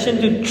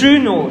relation to true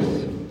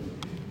north,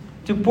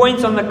 to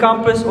points on the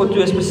compass or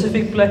to a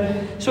specific place.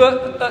 So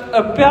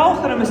 'n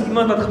pelgrim is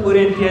iemand wat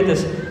georiënteerd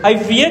is. Hy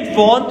weet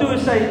waartoe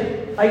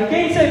hy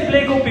ken sy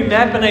plek op die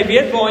map en hy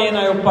weet waarheen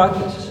hy op pad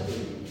is.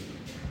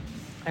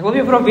 Ek wil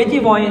jou vra, weet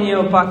jy waarheen jy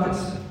op pad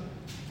is?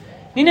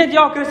 Nie net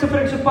ja, Christopher,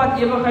 ek so pad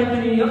ewigheid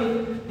in die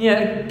nee,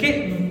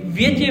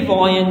 weet jy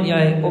waarheen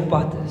jy op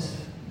pad is?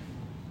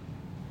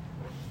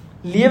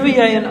 Lewe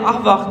jy in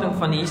afwagting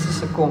van Jesus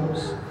se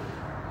koms?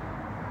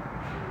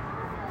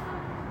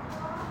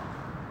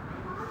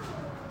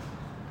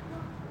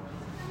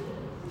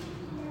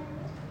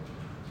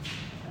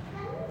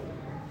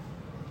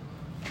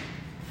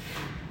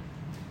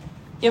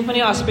 Een van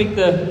die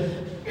aspekte,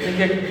 dink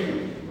ek,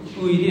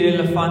 hoe hierdie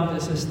relevant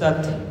is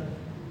dat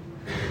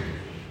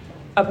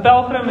 'n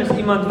pelgrim is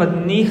iemand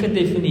wat nie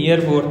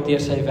gedefinieer word deur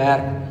sy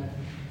werk.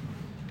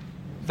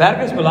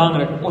 Werk is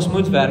belangrik, ons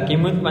moet werk,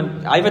 want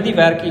hy wat nie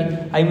werk nie,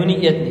 hy moet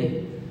nie eet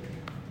nie.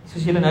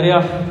 Soos julle nou die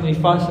met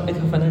die vas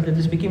uitgevind het, dit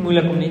is bietjie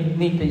moeilik om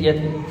nie te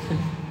eet nie.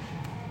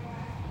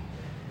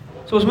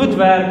 So ons moet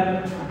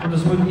werk, en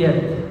ons moet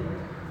eet.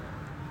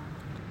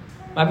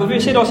 Maar ek wil vir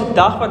jou sê, daar's 'n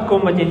dag wat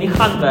kom wat jy nie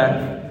gaan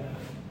werk.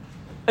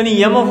 In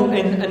die hemel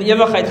en in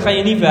ewigheid gaan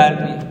jy nie werk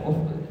nie, of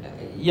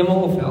hemel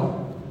of hel.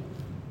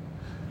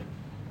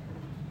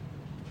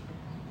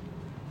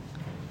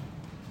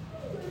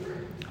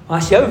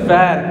 As jou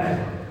werk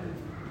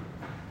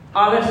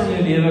alles in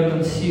jou lewe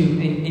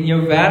consume en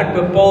jou werk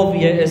bepaal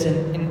wie jy is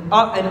en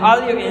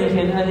al jou energie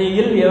en jou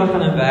hele lewe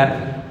gaan in werk,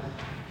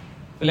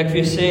 wil ek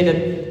vir jou sê dat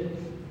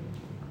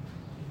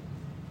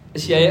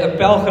is jy 'n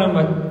pelgrim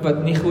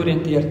wat nie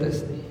georiënteerd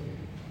is nie.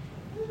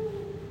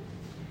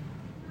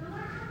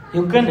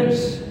 Jou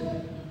kinders.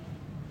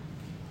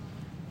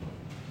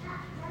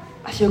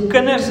 As jou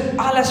kinders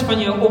alles van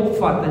jou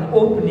opvat en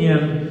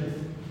opneem,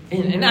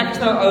 en ek is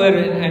nou ouer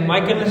en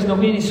my kinders is nog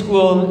nie in die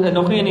skool,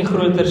 nog nie in die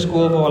groter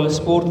skool waar hulle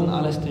sport en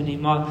alles doen nie,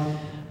 maar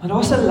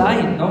daar's 'n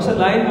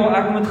lyn waar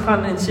ek moet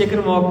gaan en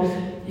seker maak,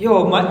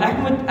 maar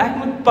ek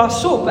moet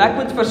pas op, ek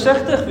moet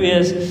versigtig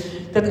wees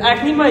dat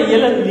ek nie my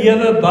hele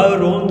lewe bou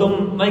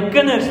rondom my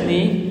kinders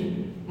nie,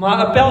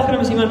 maar 'n pelgrim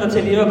is iemand wat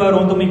sy lewe bou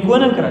rondom die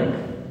koninkryk.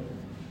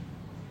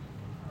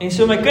 En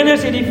so my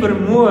kinders het die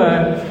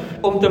vermoë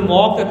om te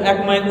maak dat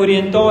ek my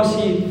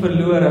oriëntasie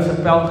verloor as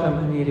 'n pelgrim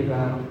in hierdie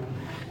wêreld.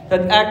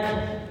 Dat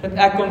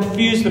ek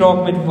confused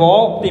raak met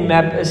waar op die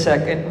map is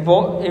ek en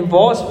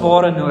waar is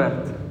ware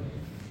noord.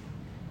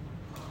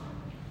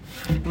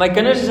 My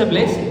kinders is 'n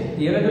blessing.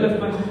 Die Here het hulle vir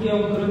my gegee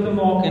om groot te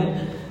maak en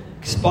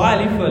ek is baie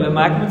lief vir hulle,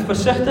 maar ek moet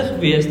versigtig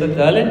wees dat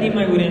hulle nie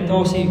my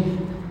oriëntasie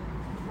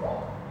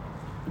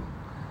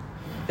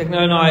ek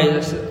nou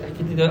ek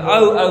weet nie,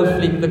 ou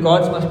fliek, The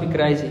Gods Must Be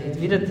Crazy. Het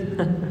wie dit?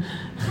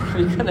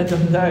 Wie kan dit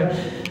onthou?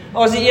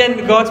 As die een,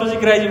 The Gods Must Be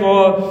Crazy,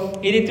 waar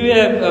hierdie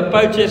twee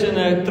poachers in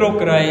 'n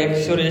trok ry,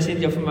 sorry, dis net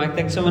jou vir my, ek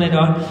dink sommer net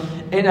daar,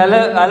 en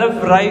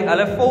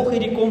hulle volg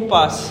hierdie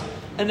kompas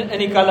in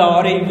die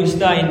Kalahari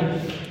woestyn,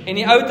 en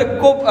die ou het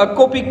 'n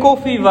koppie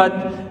koffie wat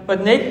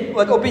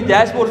op die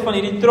dashboard van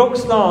hierdie trok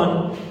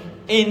staan,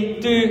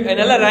 En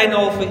hulle ry nou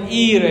al vir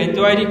ure, en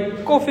toe hy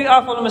die koffie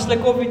afhaal om 'n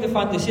sluk koffie te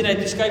vat, toe sien hy,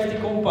 toe skuif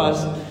die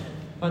kompas,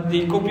 want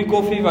die koppie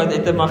koffie wat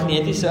het 'n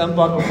magnetiese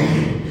impak op hom.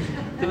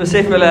 Toe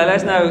besef hulle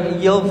is nou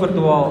heel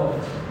verdwaal.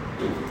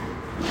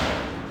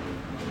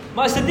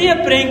 Maar is dit nie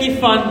 'n prentjie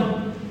van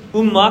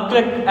hoe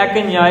maklik ek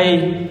en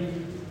jy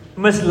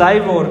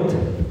mislei word?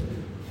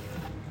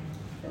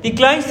 Die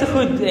kleinste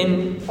goed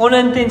en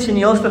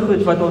onintentioneelste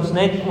goed wat ons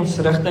net ons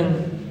rigting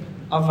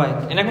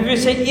afwyk. En ek wil vir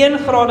jou sê 1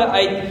 grade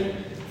uit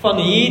van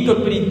hier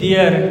tot by die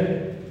deur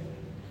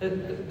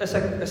is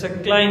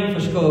 'n klein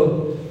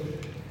verskil.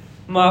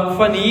 Maar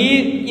van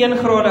hier 1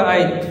 grade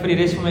uit vir die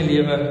res van my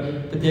lewe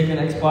beteken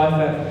ek's baie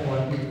ver van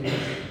wat moet wees.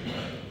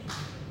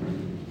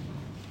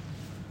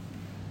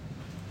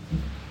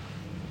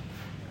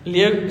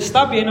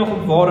 Stap jy nog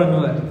op ware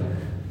noord?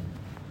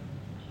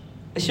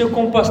 Is jou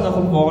kompas nog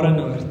op ware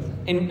noord?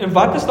 En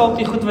wat is dalk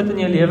die goed wat in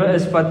jou lewe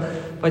is wat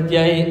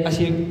jy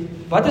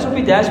wat is op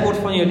die dashboard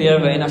van jou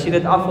lewe en as jy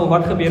dit afval,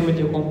 wat gebeur met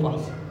jou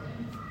kompas?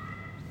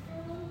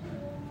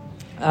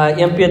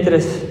 1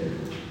 Petrus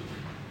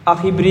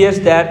Hebreërs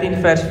 13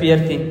 vers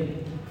 14.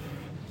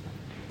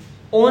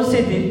 Ons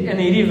het in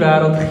hierdie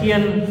wêreld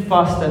geen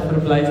vaste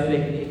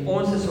verblyfplek nie.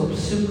 Ons is op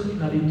soek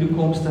na die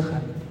toekomstige.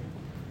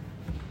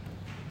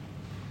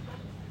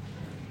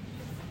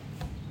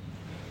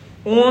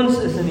 Ons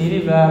is in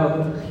hierdie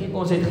wêreld,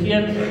 ons het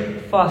geen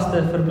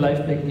vaste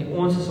verblyfplek nie.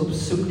 Ons is op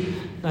soek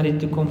na die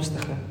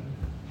toekomstige.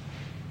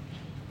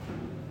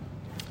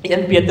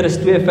 1 Petrus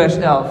 2 vers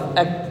 11.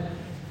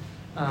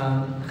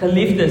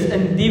 Geliefdes,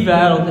 in die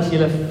wêreld is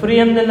julle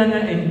vreemdelinge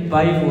en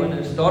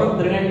bywoners. Daarom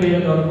dring ek by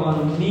julle daarop aan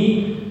om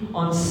nie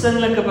aan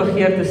sinnelike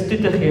begeertes toe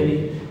te gee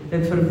nie.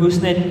 Dit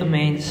verwoes net 'n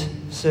mens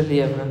se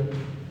lewe.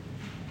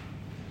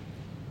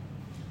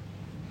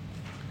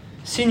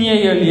 Sien jy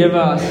jou lewe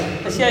as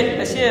is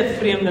jy 'n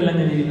vreemdeling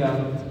in hierdie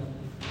wêreld?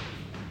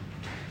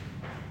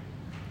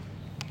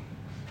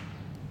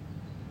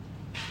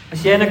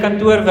 As jy in 'n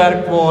kantoor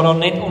werk waar daar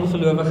net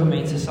ongelowige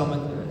mense saam met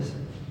jou is.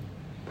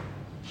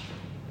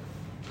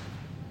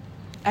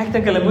 Ek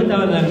dink hulle moet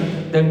nou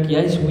dink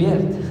jy's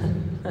weird.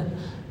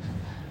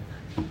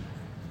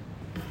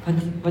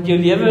 Want jou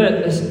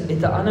lewe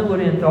het 'n ander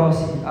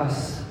oriëntasie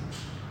as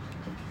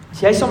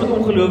jy saam met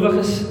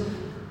ongelowiges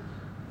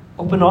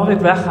op 'n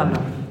naweek weggaan,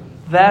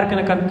 werk in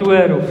 'n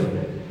kantoor of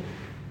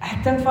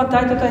ek dink van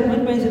tyd tot tyd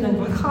moet mense dink,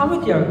 wat gaan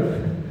met jou?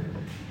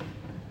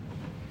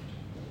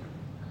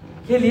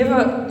 Jy lewe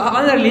 'n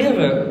ander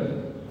lewe.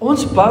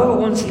 Ons bou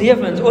ons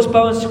lewens, ons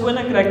bou ons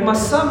koninkryk, maar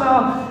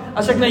somehow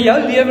as ek na jou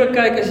lewe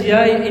kyk, is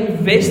jy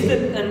invested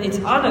in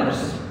iets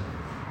anders.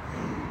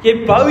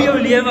 Jy bou jou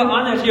lewe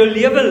anders, jou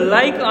lewe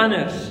lyk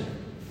anders.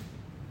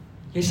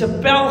 Jy's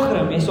 'n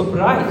pelgrim, jy's op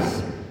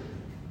reis.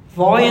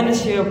 Waarheen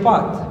is jy op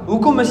pad?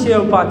 Hoekom is jy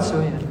op pad so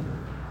heen?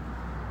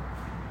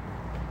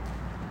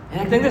 En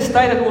ek dink dit is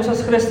tyd dat ons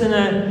as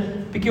Christene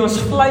bietjie ons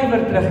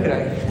flavour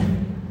terugkry.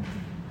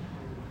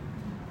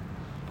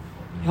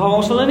 Ja,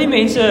 ons wil nie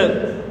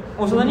mense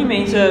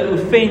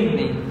offend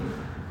nie.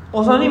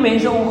 Ons wil nie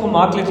mense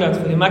ongemaklik laat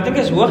voel nie, maar ek dink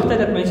dit is hoogtyd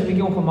dat mense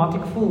bietjie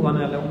ongemaklik voel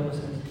wanneer hulle om ons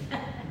is.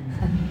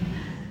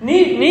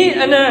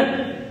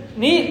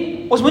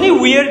 Ons moet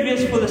nie weird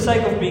wees for the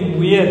sake of being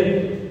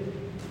weird.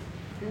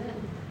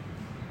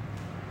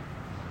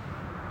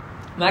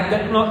 Maar ek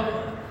dink nog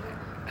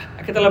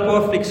ek het al 'n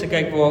paar flieks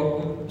gekyk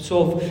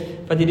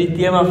wat hierdie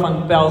tema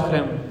van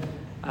pelgrim.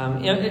 Ek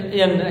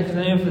weet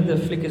nie of dit 'n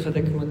fliek is wat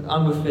ek moet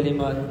aanbeveel nie,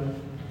 maar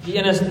die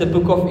een is The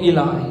Book of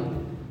Eli.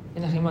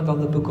 Enigiemand al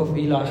The Book of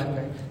Eli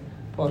gekyk?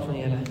 'n Paar van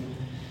julle.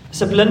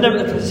 Dis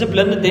 'n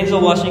blinde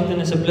Denzel Washington,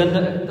 is 'n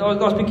blinde.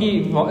 Daar's 'n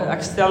bietjie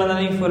ek stel dit nou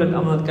nie voor dat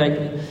almal dit kyk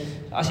nie.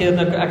 As jy dit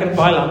nou ek het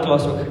baie lank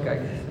klas ook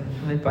gekyk.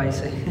 Net by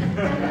sê.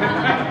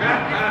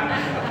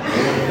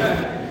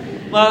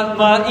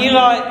 Maar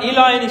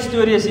Eli in die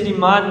storie is hierdie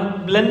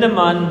blinde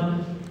man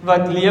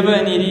wat lewe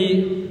in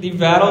die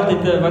wêreld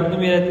het wat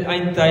noem jy dit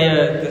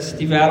eindtye, dis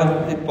die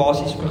wêreld het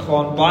basies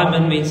vergaan, baie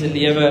min mense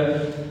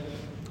lewe.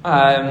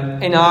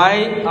 En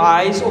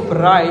hy is op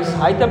reis,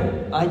 hy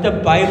het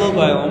 'n Bybel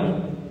by hom.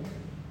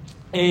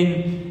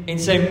 En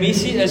sy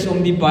missie is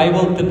om die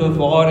Bybel te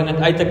bewaar en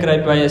dit uit te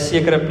kry by 'n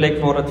sekere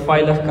plek waar dit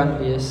veilig kan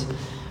wees.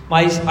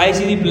 Maar hy is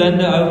hierdie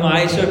blinde ou, maar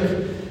hy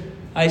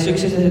is ook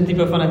soos 'n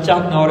tipe van 'n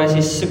Chuck Norris,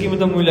 hy soek nie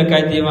met 'n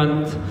moeilikheid nie,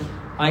 want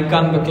hy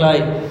kan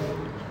beklei.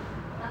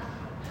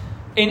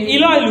 En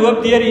Eli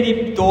loop deur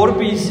hierdie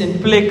dorpies en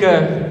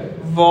plekke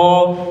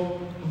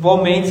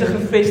waar mense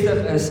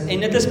gevestig is, en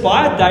dit is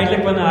baie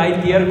duidelik wanneer hy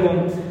deurkom,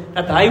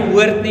 dat hy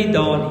hoort nie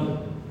daar nie.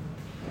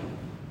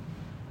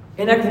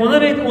 En ek wonder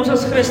net, ons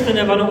as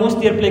Christene, wanneer ons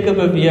deur plekke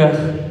beweeg,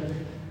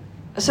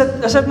 is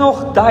dit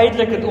nog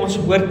duidelik dat ons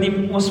hoort nie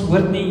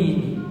hier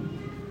nie.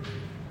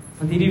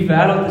 Want hierdie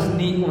wêreld is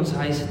nie ons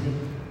huis nie.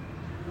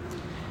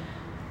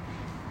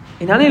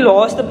 En dan die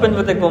laaste punt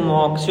wat ek wil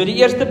maak, so die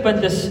eerste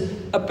punt is,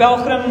 'n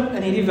pelgrim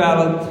in hierdie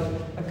wêreld,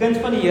 'n kind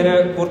van die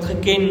Here word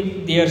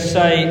geken deur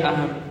sy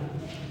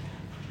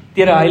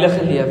deur 'n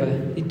heilige lewe.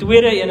 Die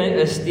tweede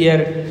ene is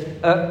deur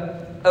 'n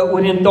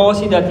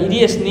oriëntasie dat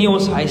hierdie is nie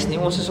ons huis nie,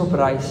 ons is op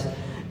reis.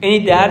 En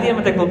die derde een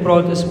wat ek wil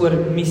praat is oor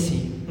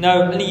missie.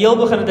 Nou, in die heel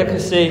begin het ek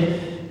gesê,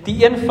 die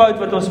een fout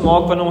wat ons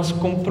maak wanneer ons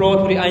kom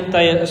praat oor die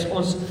eindtye is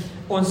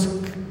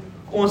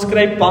ons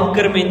kry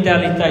banker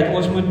mentaliteit.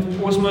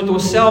 Ons moet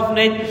onsself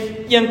net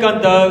een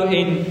kant hou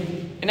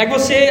en ek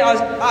wil sê,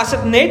 as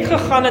dit net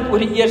gegaan het oor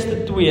die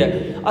eerste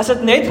twee, as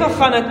dit net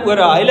gegaan het oor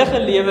 'n heilige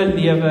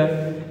lewe,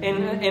 en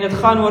dit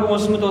gaan oor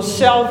ons moet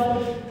onsself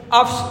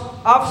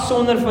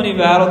afsonder van die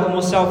wêreld om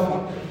onsself.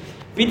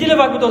 Weet julle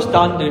wat moet ons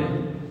dan doen?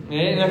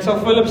 En ek sal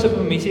Philip se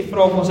permissie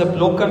vra of ons 'n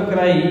blok kan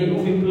kry hier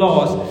op die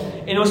plaas,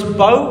 en ons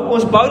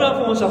bou dan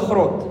vir ons 'n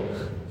grot.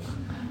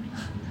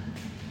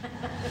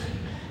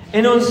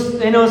 En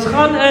ons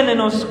gaan in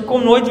en ons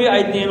kom nooit weer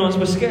uit nie,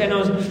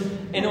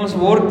 en ons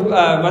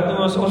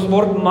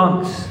word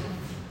monks.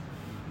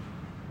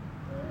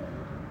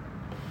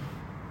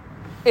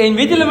 En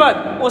weet julle wat?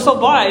 Ons sal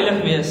baie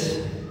heilig wees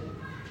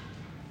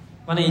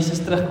wanneer Jesus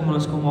terugkom en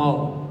ons kom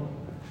haal.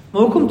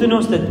 Maar hoekom doen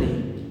ons dit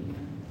nie?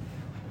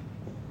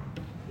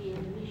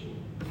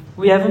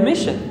 We have a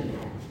mission.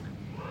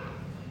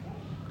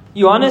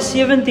 Johannes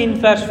 17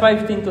 vers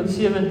 15 tot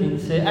 17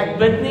 sê, ek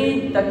bid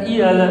nie dat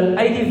u hulle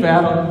uit die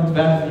wêreld moet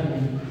wegneem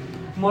nie,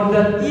 maar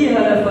dat u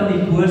hulle van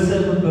die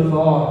bose moet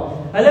bewaar.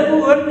 Hulle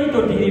behoort nie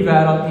tot hierdie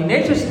wêreld nie,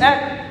 net soos ek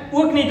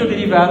ook nie tot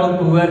hierdie wêreld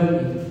behoort nie.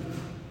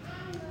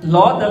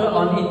 Laat hulle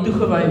aan u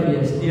toegewy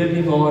wees deur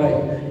die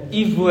waarheid.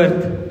 U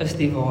woord is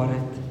die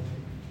waarheid.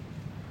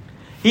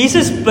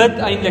 Jesus bid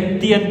eintlik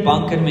teen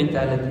banker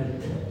mentality.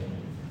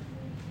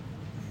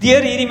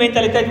 Deur hierdie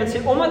mentaliteit wat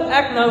sê, omdat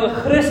ek nou 'n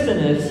Christen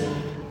is,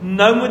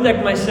 nou moet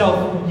ek myself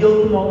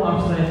heeltemal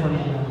afsny van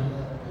die wêreld.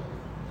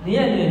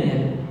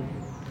 Nee.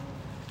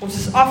 Ons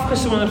is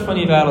afgesonder van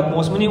die wêreld, maar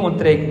ons moenie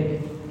onttrek nie.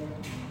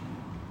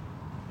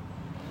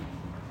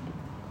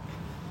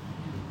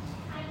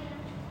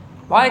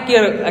 Baie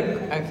keer,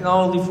 ek nou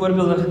al die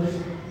voorbeelde,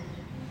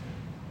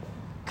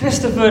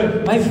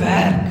 Christopher, my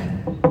werk,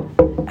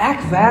 ek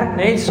werk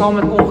net saam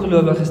met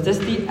ongelowiges, dis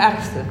die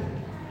ergste.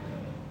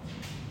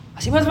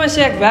 As iemand vir my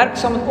sê, ek werk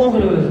saam met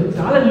ongelowiges,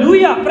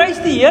 halleluja, prys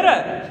die Here.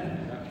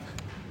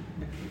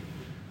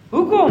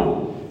 Hoekom?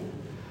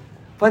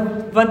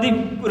 Want die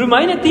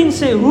Romeine 10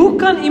 sê, hoe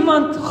kan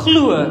iemand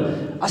glo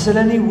as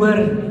hulle nie hoor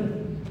nie?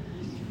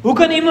 Hoe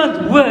kan iemand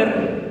hoor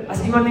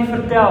as iemand nie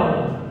vertel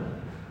nie?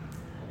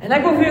 En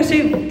ek wil vir jou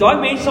sê, daai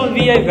mense aan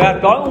wie jy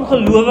werk, daai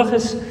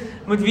ongelowiges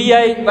met wie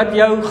wat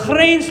jou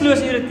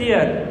grensloos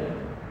irriteer.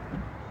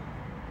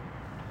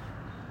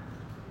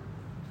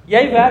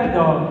 Jy werk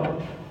daar,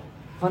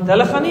 want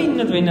hulle gaan nie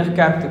noodwendig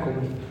kerk toe kom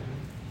nie.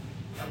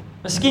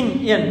 Miskien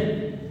 1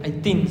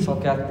 uit 10 sal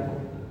kerk toe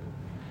kom.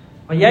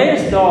 Maar jy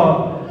is daar,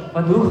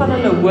 want hoe gaan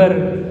hulle hoor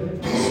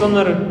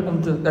sonder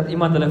dat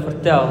iemand hulle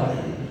vertel?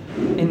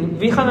 En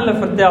wie gaan hulle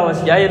vertel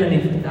as jy hulle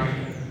nie vertel?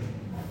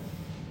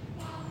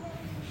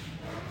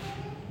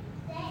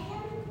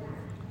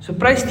 So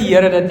prys die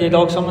Here dat jy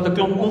dalk saam met 'n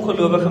klomp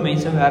ongelowige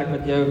mense werk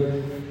wat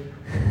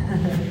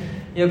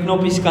jou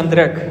knoppies kan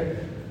druk.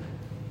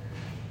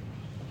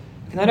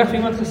 Ek het nou vir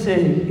iemand gesê,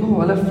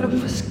 hulle vloek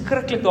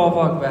verskriklik daar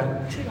waar ek werk.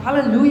 Ek sê,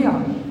 halleluja.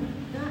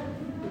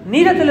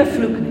 Nie dat hulle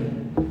vloek nie.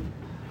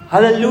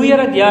 Halleluja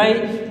dat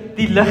jy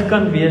die lig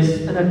kan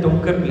wees in 'n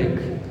donker plek.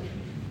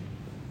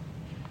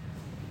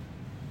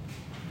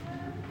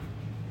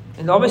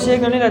 En daarby sê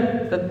ek nou nie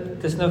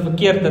dat is nou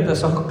verkeerd dat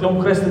as 'n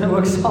klomp Christene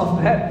ook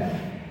saam werk.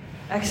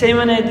 Ek sê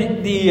maar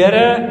net, die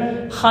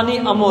Here gaan nie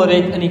almal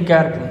red in die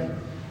kerk nie.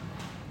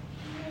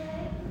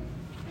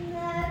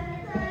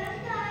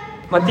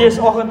 Matteus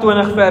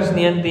 28 vers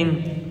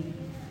 19.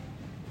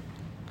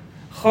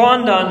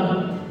 Gaan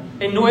dan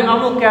en nooi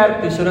almal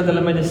kerk toe, sodat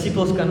hulle my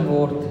disippels kan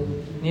word.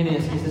 Nee,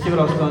 ekskuus, dis nie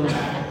wat daar staan nie.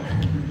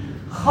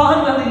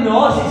 Gaan na die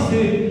nasies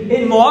toe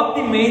en maak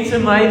die mense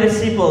my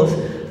disippels.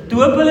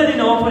 Doop hulle in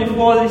die naam van die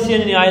Vader, die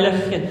Seun en die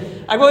Heilige Gees.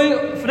 Ek wil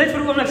net vir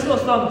 'n oomblik stil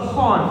staan,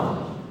 gaan.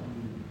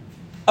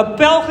 'n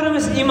pelgrim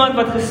is iemand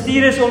wat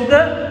gestuur is om te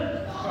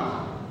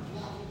gaan.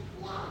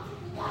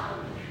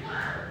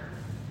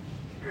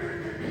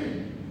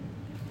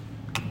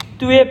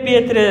 2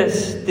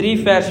 Petrus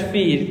 3 vers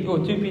 4,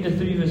 2 Petrus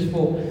 3 vers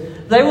 4.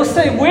 They will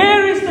say,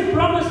 where is the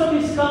promise of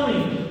his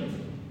coming?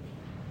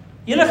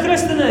 Julle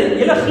Christene,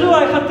 julle glo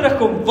hy gaan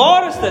terugkom.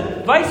 Waar is dit?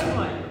 Wys vir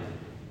my.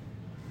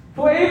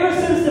 For ever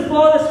since the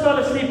fathers fell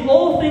asleep,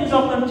 all things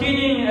are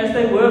continuing as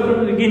they were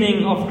from the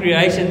beginning of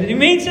creation. Die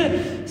mense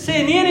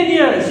sê,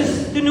 nee,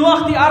 soos toe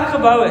Noag die ark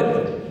gebou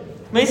het.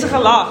 Mense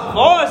gelag,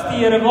 waar is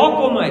die Here, waar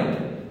kom hy?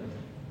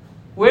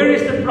 Where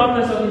is the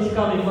promise of his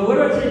coming? Maar hoor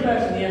wat sê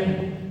vers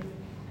 9.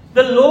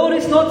 The Lord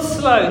is not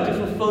slow to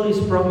fulfill his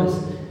promise,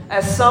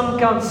 as some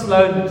count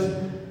slowness,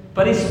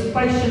 but is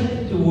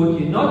patient toward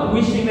you, not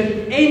wishing that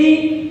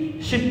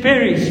any should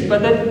perish,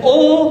 but that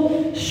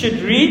all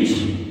should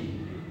reach.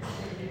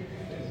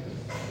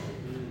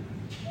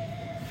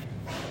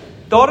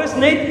 Daar is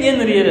net een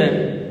rede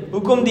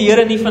hoekom die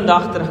Here nie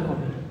vandag terugkom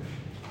nie.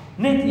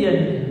 Net een.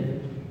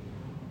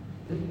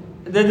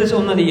 Dit is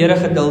omdat die Here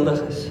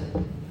geduldig is.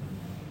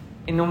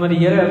 En omdat die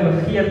Here 'n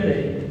begeerte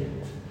het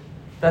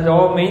dat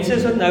daar mense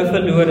is wat nou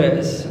verlore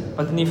is,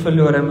 wat nie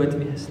verlore moet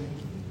wees nie.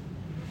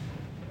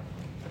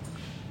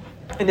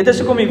 En dit is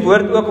hoekom die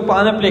woord ook op 'n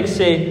ander plek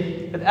sê,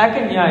 dat ek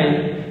en jy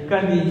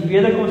kan die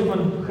wederkoms van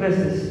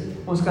Christus,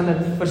 ons kan dit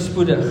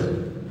verspoedig.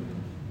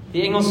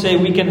 Die Engels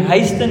sê, we can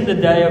hasten the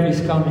day of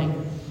his coming.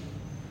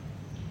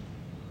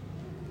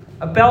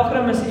 'n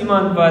Pelgrim is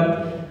iemand wat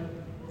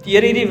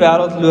deur hierdie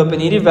wêreld loop, en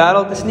hierdie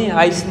wêreld is nie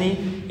huis nie,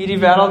 hierdie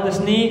wêreld is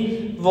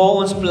nie waar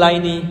ons bly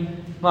nie,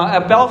 maar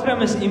 'n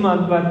pelgrim is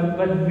iemand wat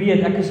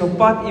weet, ek is op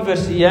pad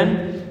iewers heen,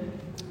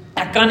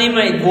 ek kan nie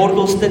my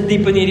wortels te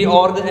diep in hierdie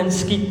aarde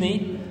inskiet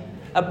nie.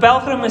 'n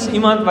Pelgrim is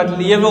iemand wat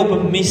lewe op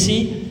 'n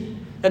missie,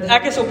 dat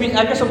ek is op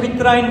die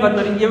trein wat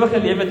na die ewige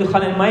lewe toe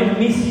gaan, en my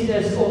missie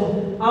is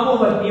om almal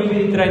wat nie op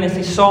hierdie trein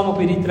is, saam op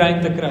hierdie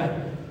trein te kry.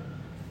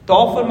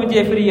 Daarvoor moet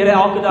jy vir die Here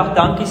elke dag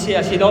dankie sê,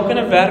 as jy dalk in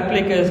 'n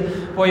werkplek is,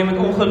 waar jy met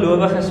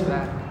ongelowiges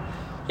werk.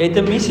 Jy het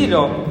 'n missie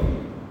daar,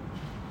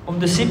 om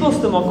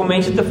disippels te maak, om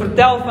mense te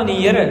vertel van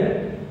die Here.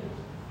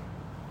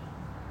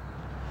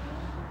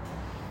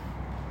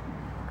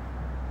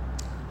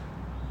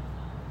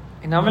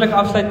 En dan wil ek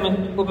afsluit met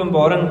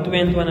Openbaring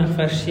 22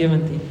 vers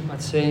 17,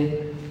 wat sê,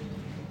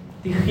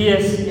 die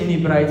Gees en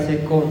die bruid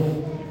sê, kom.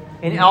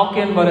 En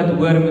elkeen wat dit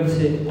hoor moet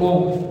sê,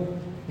 kom.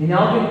 En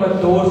elkeen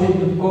wat dors het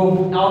moet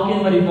kom,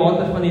 elkeen wat die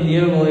water van die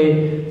lewe wil hê,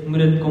 moet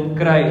dit kom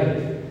kry.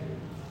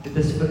 Dit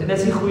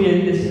is die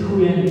goeie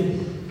nuus.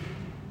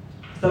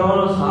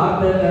 Straal ons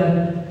harte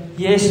in,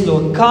 yes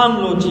Lord,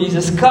 come Lord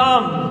Jesus,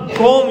 come,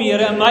 kom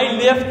Here, in my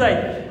leeftyd.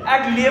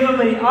 Ek lewe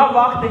met die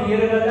afwagting,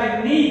 Here, dat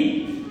ek nie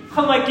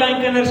gaan my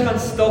kleinkinders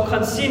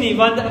gaan sien nie,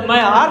 want my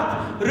hart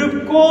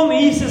roep, kom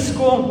Jesus,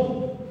 kom.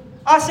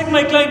 As ek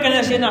my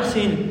kleinkinders eendag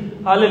sien,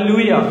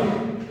 halleluja,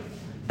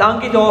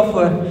 dankie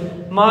daarvoor,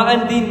 maar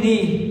indien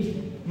nie,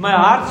 my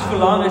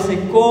hartsverlang is,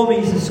 kom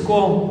Jesus,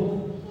 kom.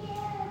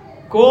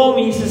 Kom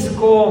Jesus,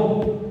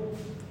 kom.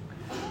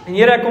 En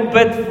Here, ek kom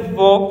bid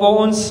waar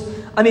ons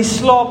aan die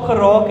slaap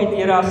geraak het,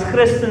 Here, as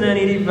Christene in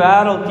hierdie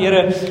wêreld,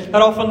 Here,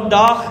 dat daar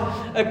vandag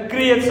 'n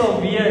kreet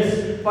sal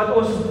wees, wat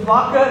ons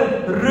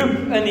wakker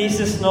roep in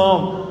Jesus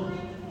naam.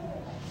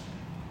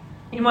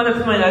 Iemand het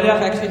vir my nou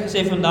ek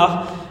gesê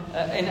vandag,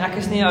 en ek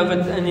is nie ou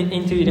wat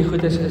into hierdie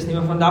goeders is nie,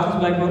 maar vandag is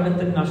blykbaar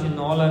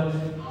internasionale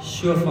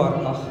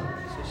shofardag,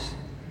 soos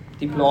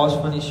die blaas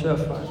van die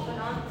shofar.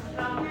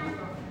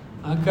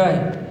 Okay.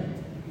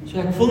 So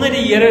ek voel net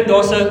die Here,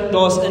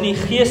 daar's in die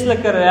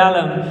geestelike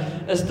realm,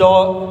 is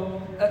daar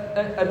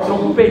 'n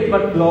trompet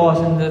wat blaas,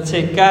 en dit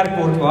sê, kerk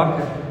word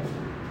wakker.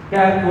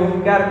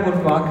 Kerk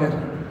word wakker.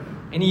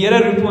 En die Here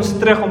roep ons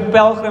terug om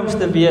pelgrims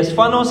te wees.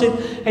 Van ons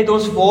het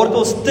ons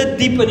wortels te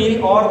diep in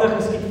hierdie aarde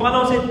geskiet. Van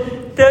ons het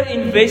te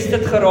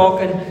invested geraak,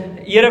 en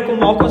Here, kom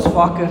maak ons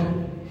wakker.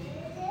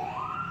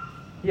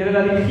 Here,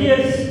 dat die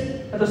Gees,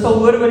 dat ons sal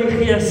hoor wat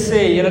die Gees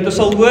sê. Here, dat ons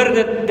sal hoor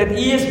dat U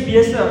is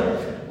besig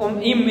om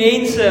U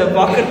mense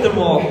wakker te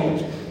maak.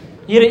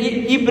 Here,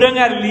 U bring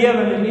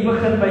herlewing, en U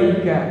begin by U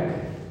kerk.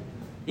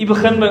 U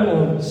begin by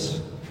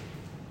ons.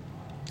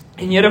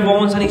 En Here, waar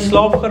ons aan die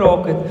slaap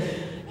geraak het,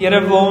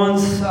 Here, waar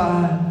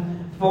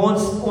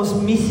ons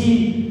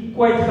missie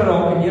kwyt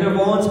geraak het, Here,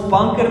 waar ons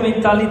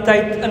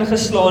bankermentaliteit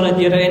ingeslaan het,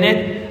 Here, en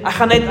ek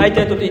gaan net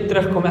uit tot U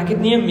terugkom, ek het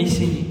nie 'n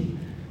missie nie.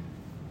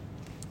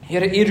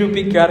 Here, U roep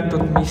die kerk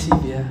tot missie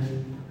weer.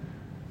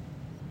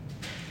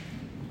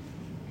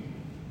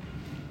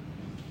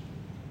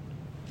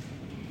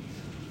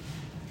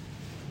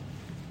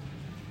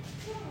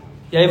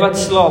 Jy wat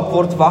slaap,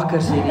 word wakker,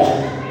 sê die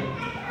Here.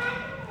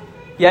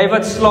 Jy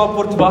wat slaap,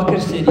 word wakker,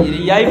 sê die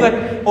Here. Jy wat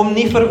hom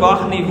nie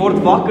verwag nie,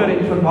 word wakker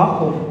en verwag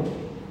hom.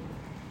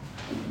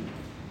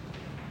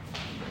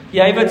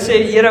 Jy wat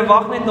sê, Here,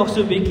 wag net nog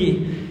so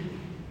bietjie.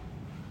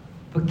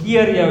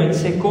 Bekeer jou en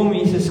sê, kom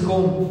Jesus,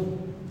 kom.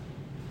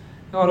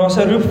 Ja, daar's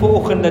 'n roep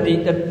vanoggend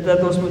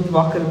dat ons moet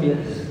wakker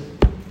wees.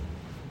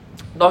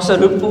 Daar's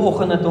 'n roep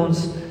vanoggend dat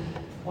ons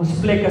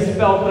plek as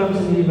pelgrims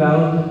in die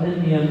wêreld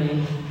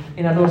inneem,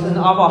 en dat ons in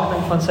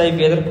afwagting van sy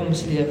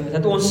wederkoms lewe.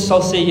 Dat ons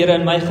sal sê, Here,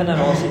 in my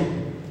generasie,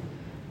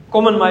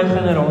 kom in my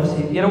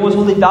generasie. Here, ons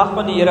wil die dag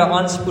van die Here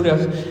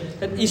aanspoedig,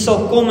 dat U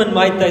sal kom in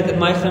my tyd, in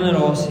my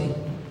generasie.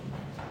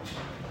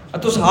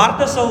 Dat ons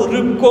harte sal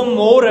roep, kom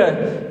môre,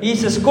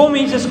 Jesus, kom,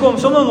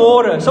 sommer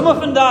môre, sommer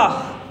vandag.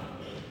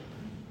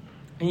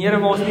 En Here,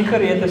 waar ons nie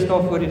gereed is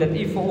daarvoor, dat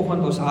U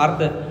vanoggend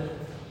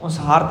ons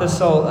harte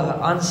sal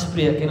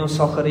aanspreek, en ons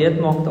sal gereed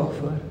maak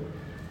daarvoor.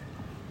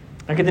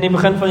 Ek het in die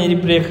begin van hierdie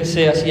preek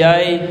gesê, as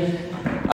jy